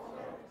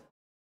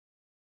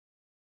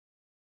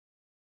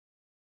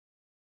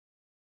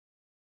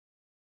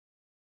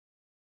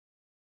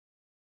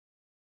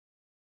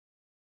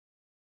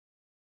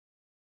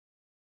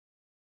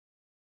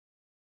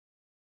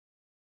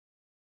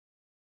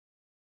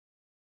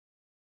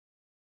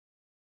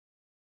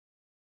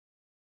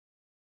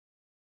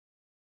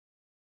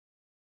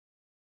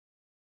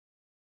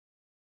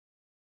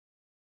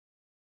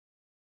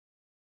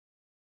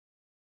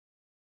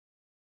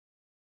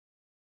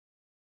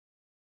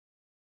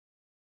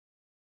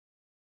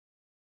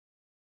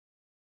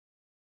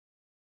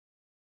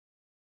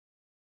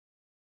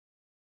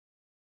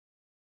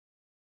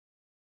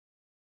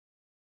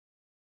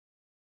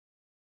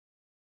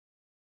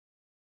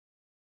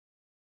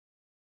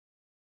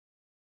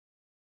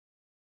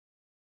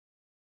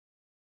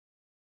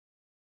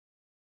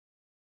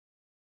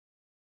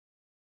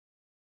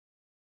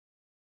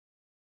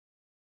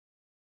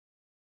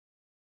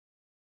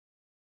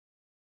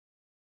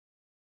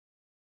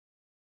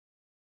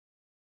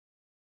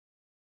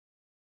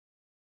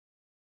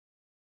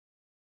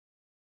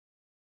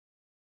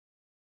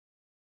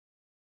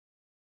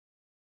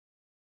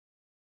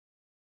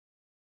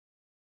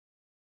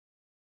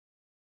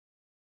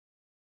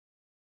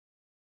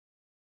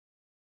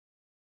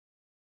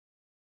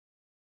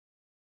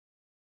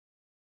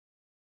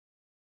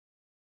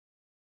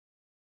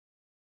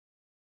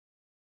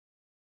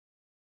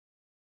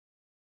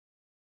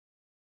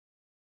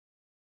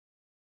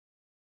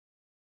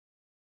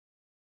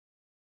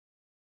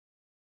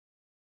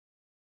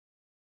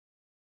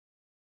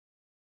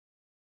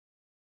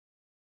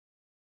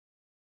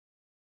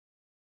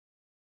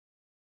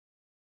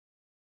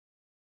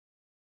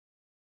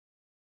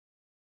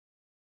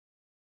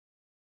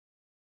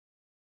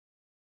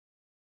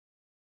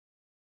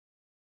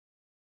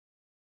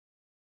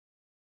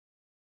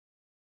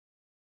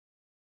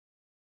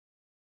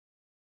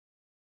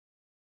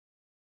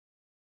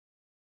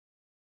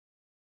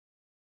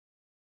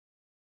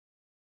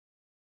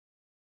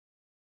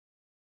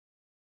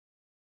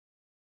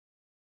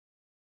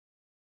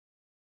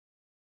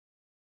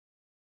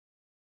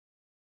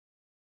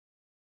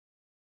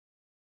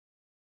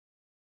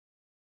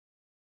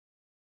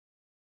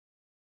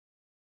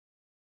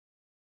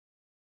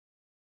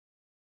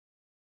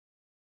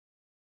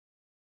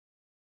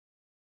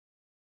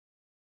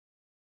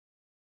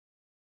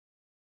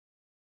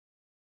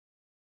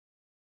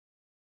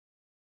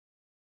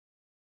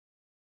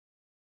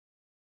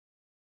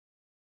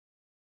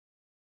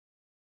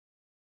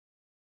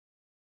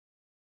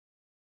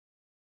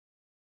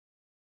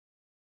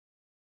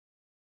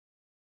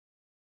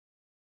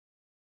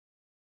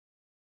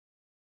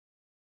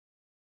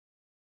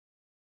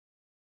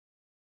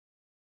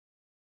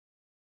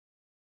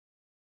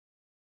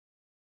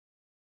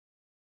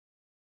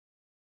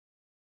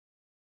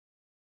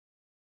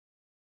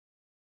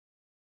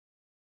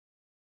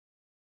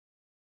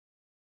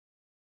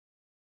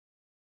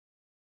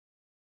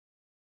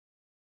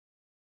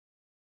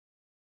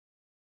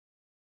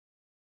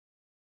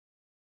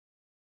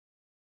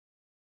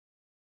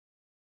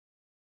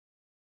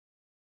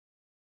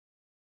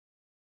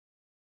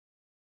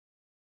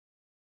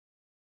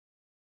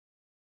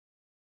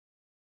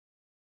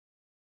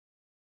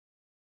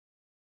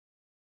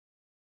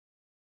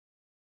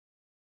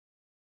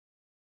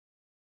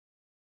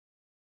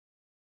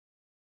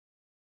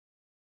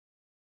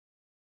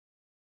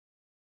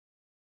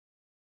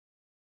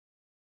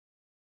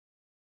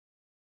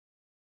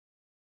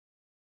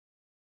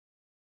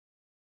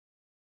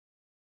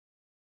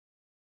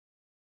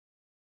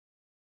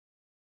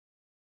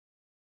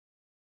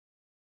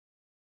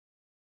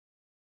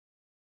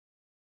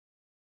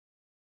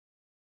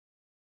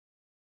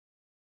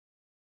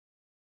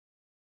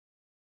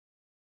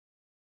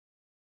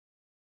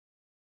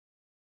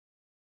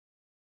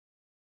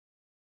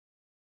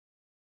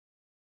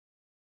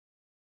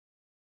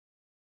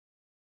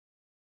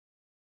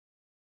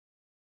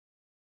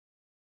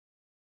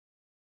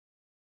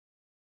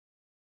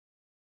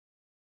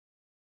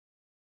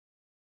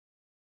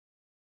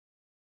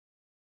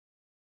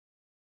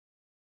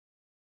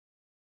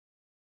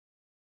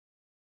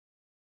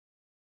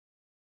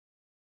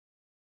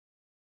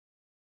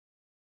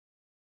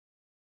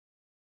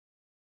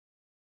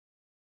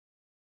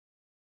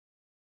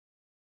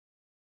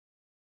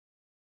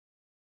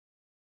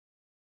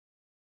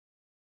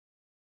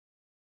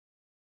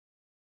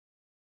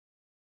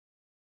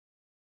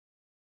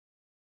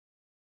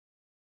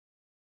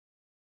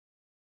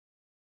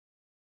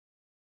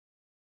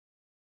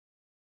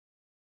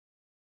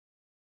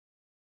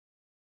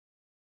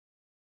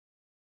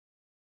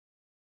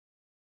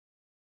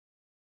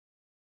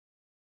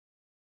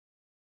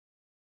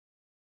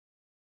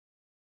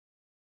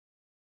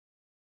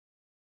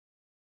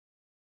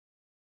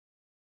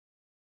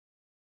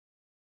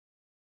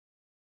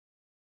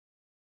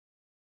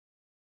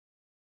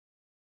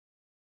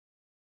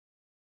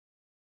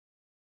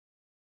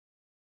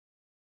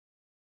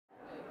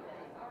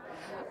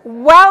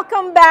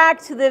 Welcome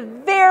back to the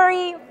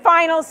very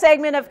final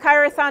segment of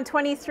CHIROTHON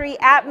 23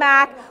 at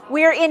MAC.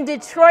 We're in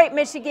Detroit,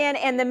 Michigan,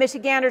 and the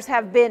Michiganders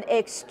have been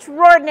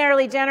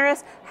extraordinarily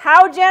generous.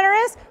 How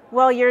generous?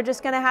 Well, you're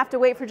just going to have to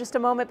wait for just a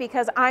moment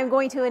because I'm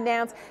going to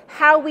announce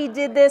how we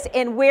did this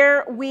and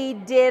where we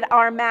did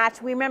our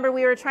match. Remember,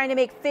 we were trying to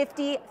make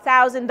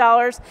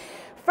 $50,000.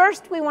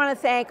 First, we want to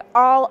thank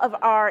all of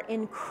our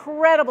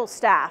incredible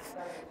staff.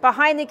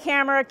 Behind the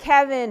camera,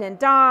 Kevin and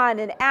Don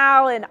and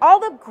Alan, all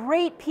the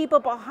great people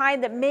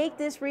behind that make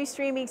this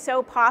restreaming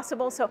so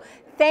possible. So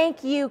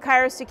thank you,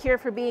 ChiroSecure,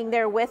 for being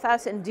there with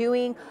us and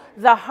doing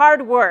the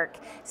hard work.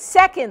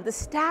 Second, the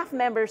staff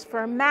members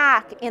for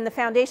MAC and the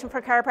Foundation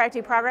for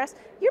Chiropractic Progress,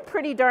 you're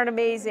pretty darn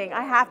amazing,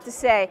 I have to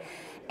say.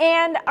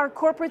 And our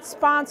corporate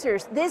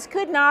sponsors. This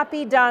could not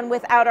be done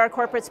without our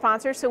corporate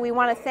sponsors, so we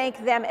want to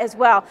thank them as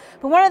well.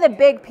 But one of the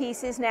big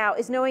pieces now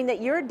is knowing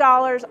that your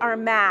dollars are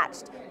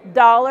matched,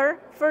 dollar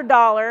for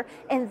dollar,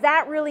 and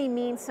that really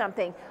means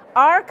something.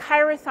 Our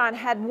CHIROTHON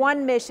had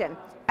one mission: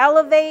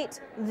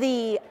 elevate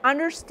the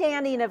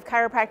understanding of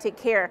chiropractic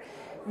care.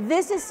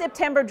 This is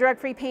September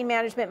Drug-Free Pain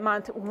Management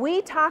Month.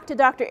 We talked to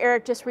Dr.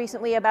 Eric just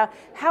recently about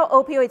how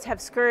opioids have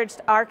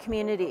scourged our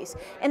communities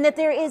and that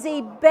there is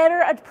a better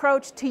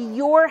approach to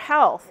your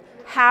health.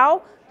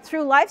 How?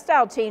 Through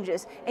lifestyle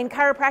changes, and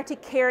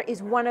chiropractic care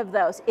is one of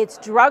those. It's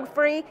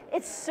drug-free,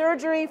 it's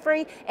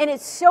surgery-free, and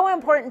it's so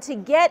important to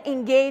get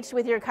engaged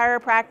with your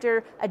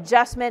chiropractor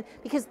adjustment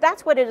because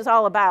that's what it is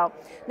all about.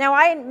 Now,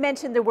 I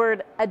mentioned the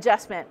word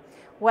adjustment.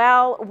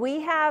 Well,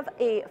 we have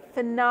a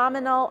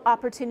phenomenal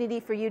opportunity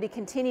for you to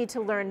continue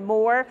to learn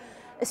more,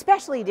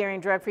 especially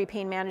during Drug-Free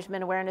Pain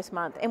Management Awareness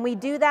Month. And we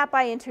do that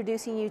by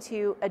introducing you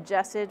to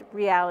Adjusted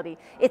Reality.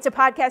 It's a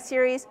podcast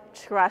series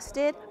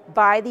trusted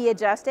by the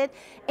adjusted,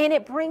 and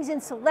it brings in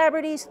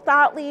celebrities,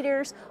 thought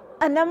leaders,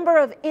 a number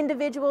of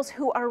individuals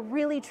who are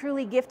really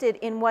truly gifted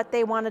in what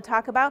they want to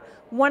talk about.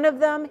 One of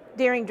them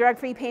during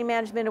Drug-Free Pain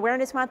Management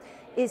Awareness Month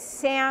is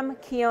Sam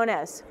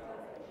Quiones.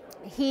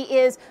 He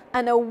is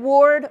an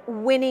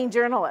award-winning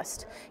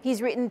journalist.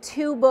 He's written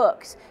 2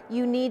 books.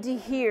 You need to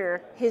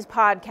hear his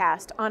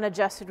podcast on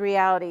Adjusted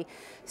Reality.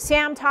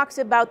 Sam talks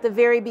about the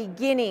very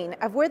beginning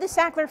of where the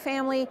Sackler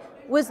family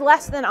was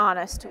less than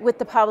honest with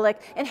the public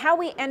and how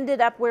we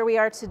ended up where we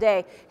are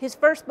today. His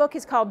first book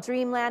is called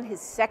Dreamland. His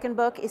second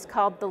book is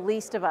called The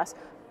Least of Us.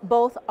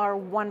 Both are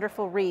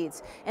wonderful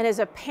reads. And as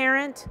a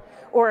parent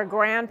or a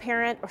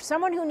grandparent or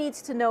someone who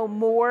needs to know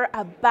more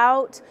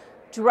about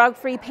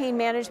drug-free pain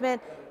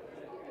management,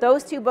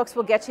 those 2 books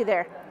will get you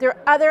there. There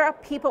are other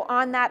people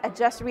on that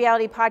Adjusted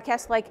Reality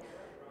podcast, like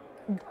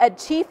a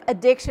chief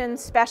addiction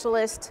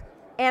specialist,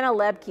 Anna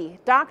Lebke.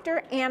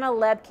 Dr. Anna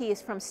Lebke is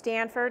from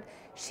Stanford.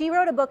 She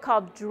wrote a book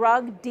called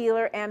Drug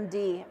Dealer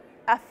MD,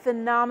 a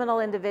phenomenal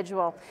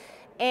individual.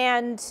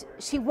 And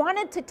she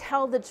wanted to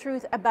tell the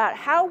truth about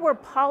how we're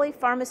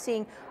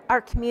polypharmacing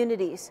our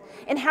communities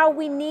and how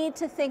we need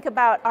to think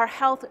about our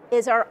health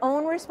is our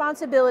own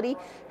responsibility.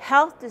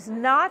 Health does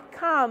not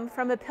come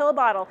from a pill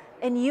bottle,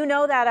 and you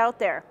know that out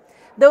there.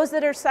 Those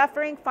that are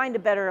suffering, find a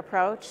better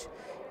approach.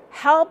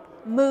 Help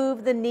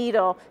move the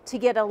needle to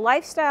get a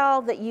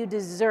lifestyle that you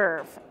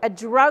deserve, a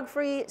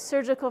drug-free,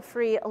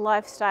 surgical-free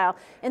lifestyle.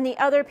 And the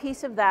other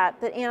piece of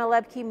that Anna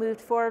Lebke moved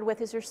forward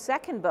with is her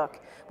second book,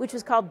 which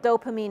was called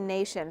Dopamine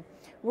Nation.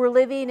 We're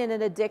living in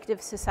an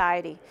addictive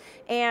society,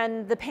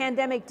 and the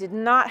pandemic did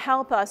not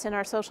help us in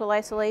our social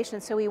isolation,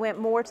 so we went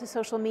more to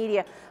social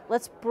media.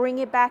 Let's bring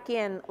it back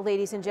in,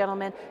 ladies and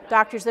gentlemen,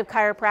 doctors of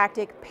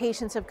chiropractic,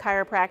 patients of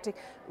chiropractic.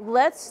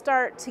 Let's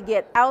start to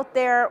get out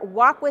there,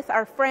 walk with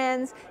our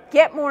friends,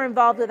 get more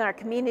involved with our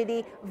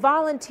community,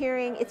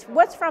 volunteering. It's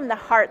what's from the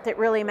heart that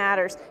really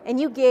matters. And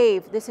you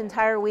gave this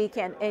entire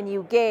weekend, and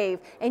you gave,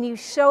 and you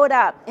showed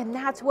up, and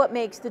that's what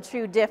makes the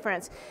true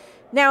difference.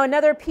 Now,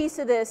 another piece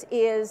of this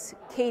is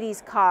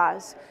Katie's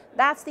Cause.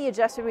 That's the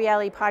Adjusted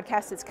Reality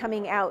podcast that's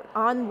coming out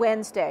on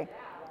Wednesday.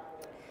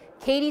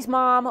 Katie's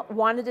mom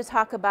wanted to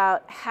talk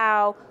about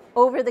how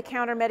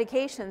over-the-counter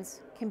medications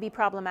can be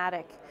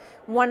problematic.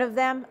 One of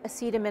them,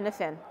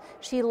 acetaminophen.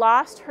 She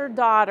lost her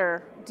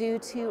daughter due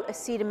to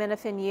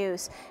acetaminophen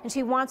use, and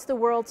she wants the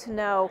world to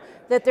know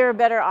that there are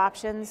better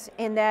options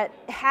and that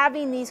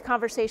having these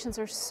conversations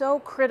are so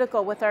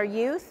critical with our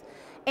youth.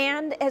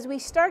 And as we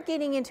start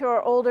getting into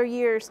our older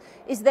years,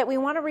 is that we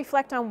want to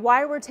reflect on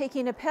why we're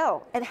taking a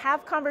pill and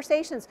have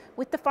conversations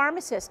with the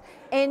pharmacist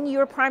and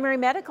your primary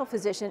medical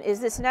physician. Is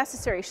this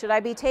necessary? Should I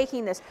be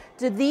taking this?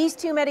 Do these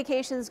 2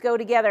 medications go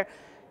together?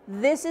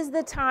 This is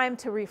the time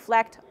to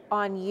reflect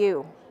on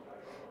you.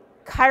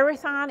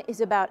 CHIROTHON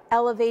is about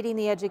elevating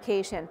the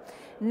education.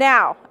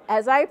 Now,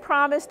 as I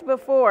promised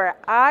before,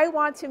 I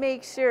want to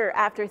make sure,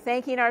 after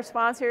thanking our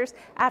sponsors,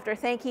 after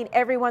thanking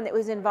everyone that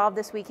was involved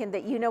this weekend,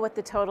 that you know what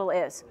the total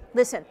is.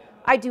 Listen,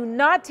 I do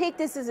not take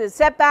this as a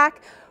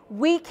setback.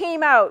 We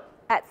came out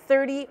at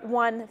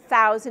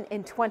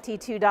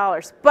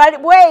 $31,022.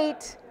 But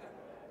wait,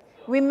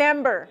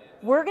 remember,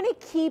 we're going to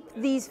keep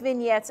these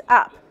vignettes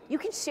up. You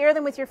can share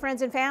them with your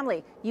friends and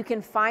family. You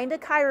can find a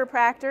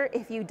chiropractor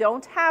if you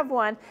don't have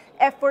one,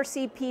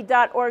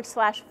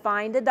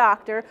 f4cp.org/find a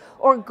doctor,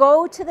 or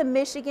go to the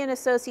Michigan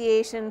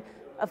Association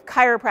of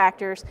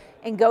Chiropractors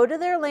and go to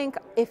their link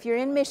if you're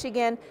in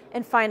Michigan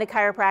and find a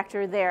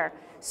chiropractor there.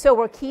 So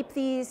we'll keep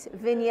these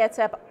vignettes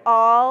up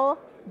all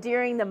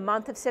during the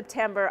month of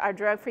September, our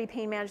Drug-Free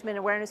Pain Management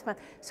Awareness Month,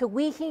 so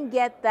we can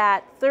get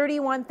that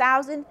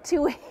 31,000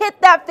 to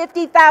hit that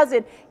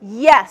 50,000.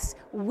 Yes,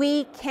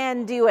 we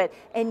can do it.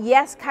 And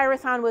yes,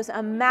 CHIROTHON was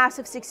a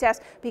massive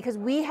success because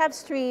we have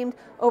streamed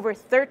over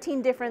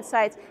 13 different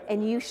sites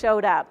and you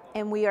showed up,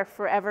 and we are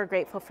forever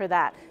grateful for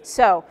that.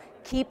 So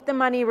keep the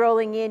money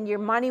rolling in. Your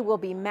money will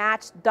be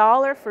matched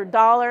dollar for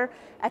dollar.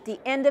 At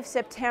the end of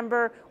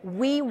September,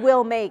 we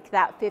will make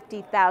that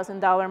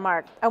 $50,000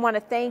 mark. I want to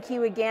thank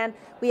you again.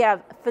 We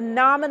have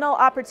phenomenal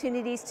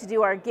opportunities to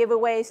do our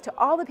giveaways to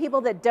all the people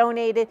that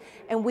donated,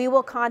 and we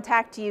will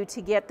contact you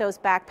to get those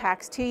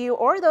backpacks to you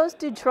or those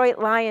Detroit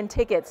Lion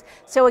tickets.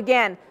 So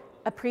again,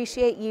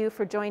 appreciate you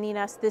for joining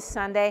us this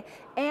Sunday,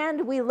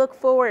 and we look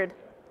forward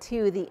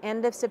to the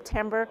end of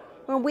September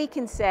when we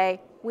can say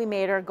we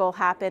made our goal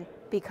happen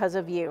because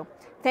of you.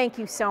 Thank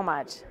you so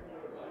much.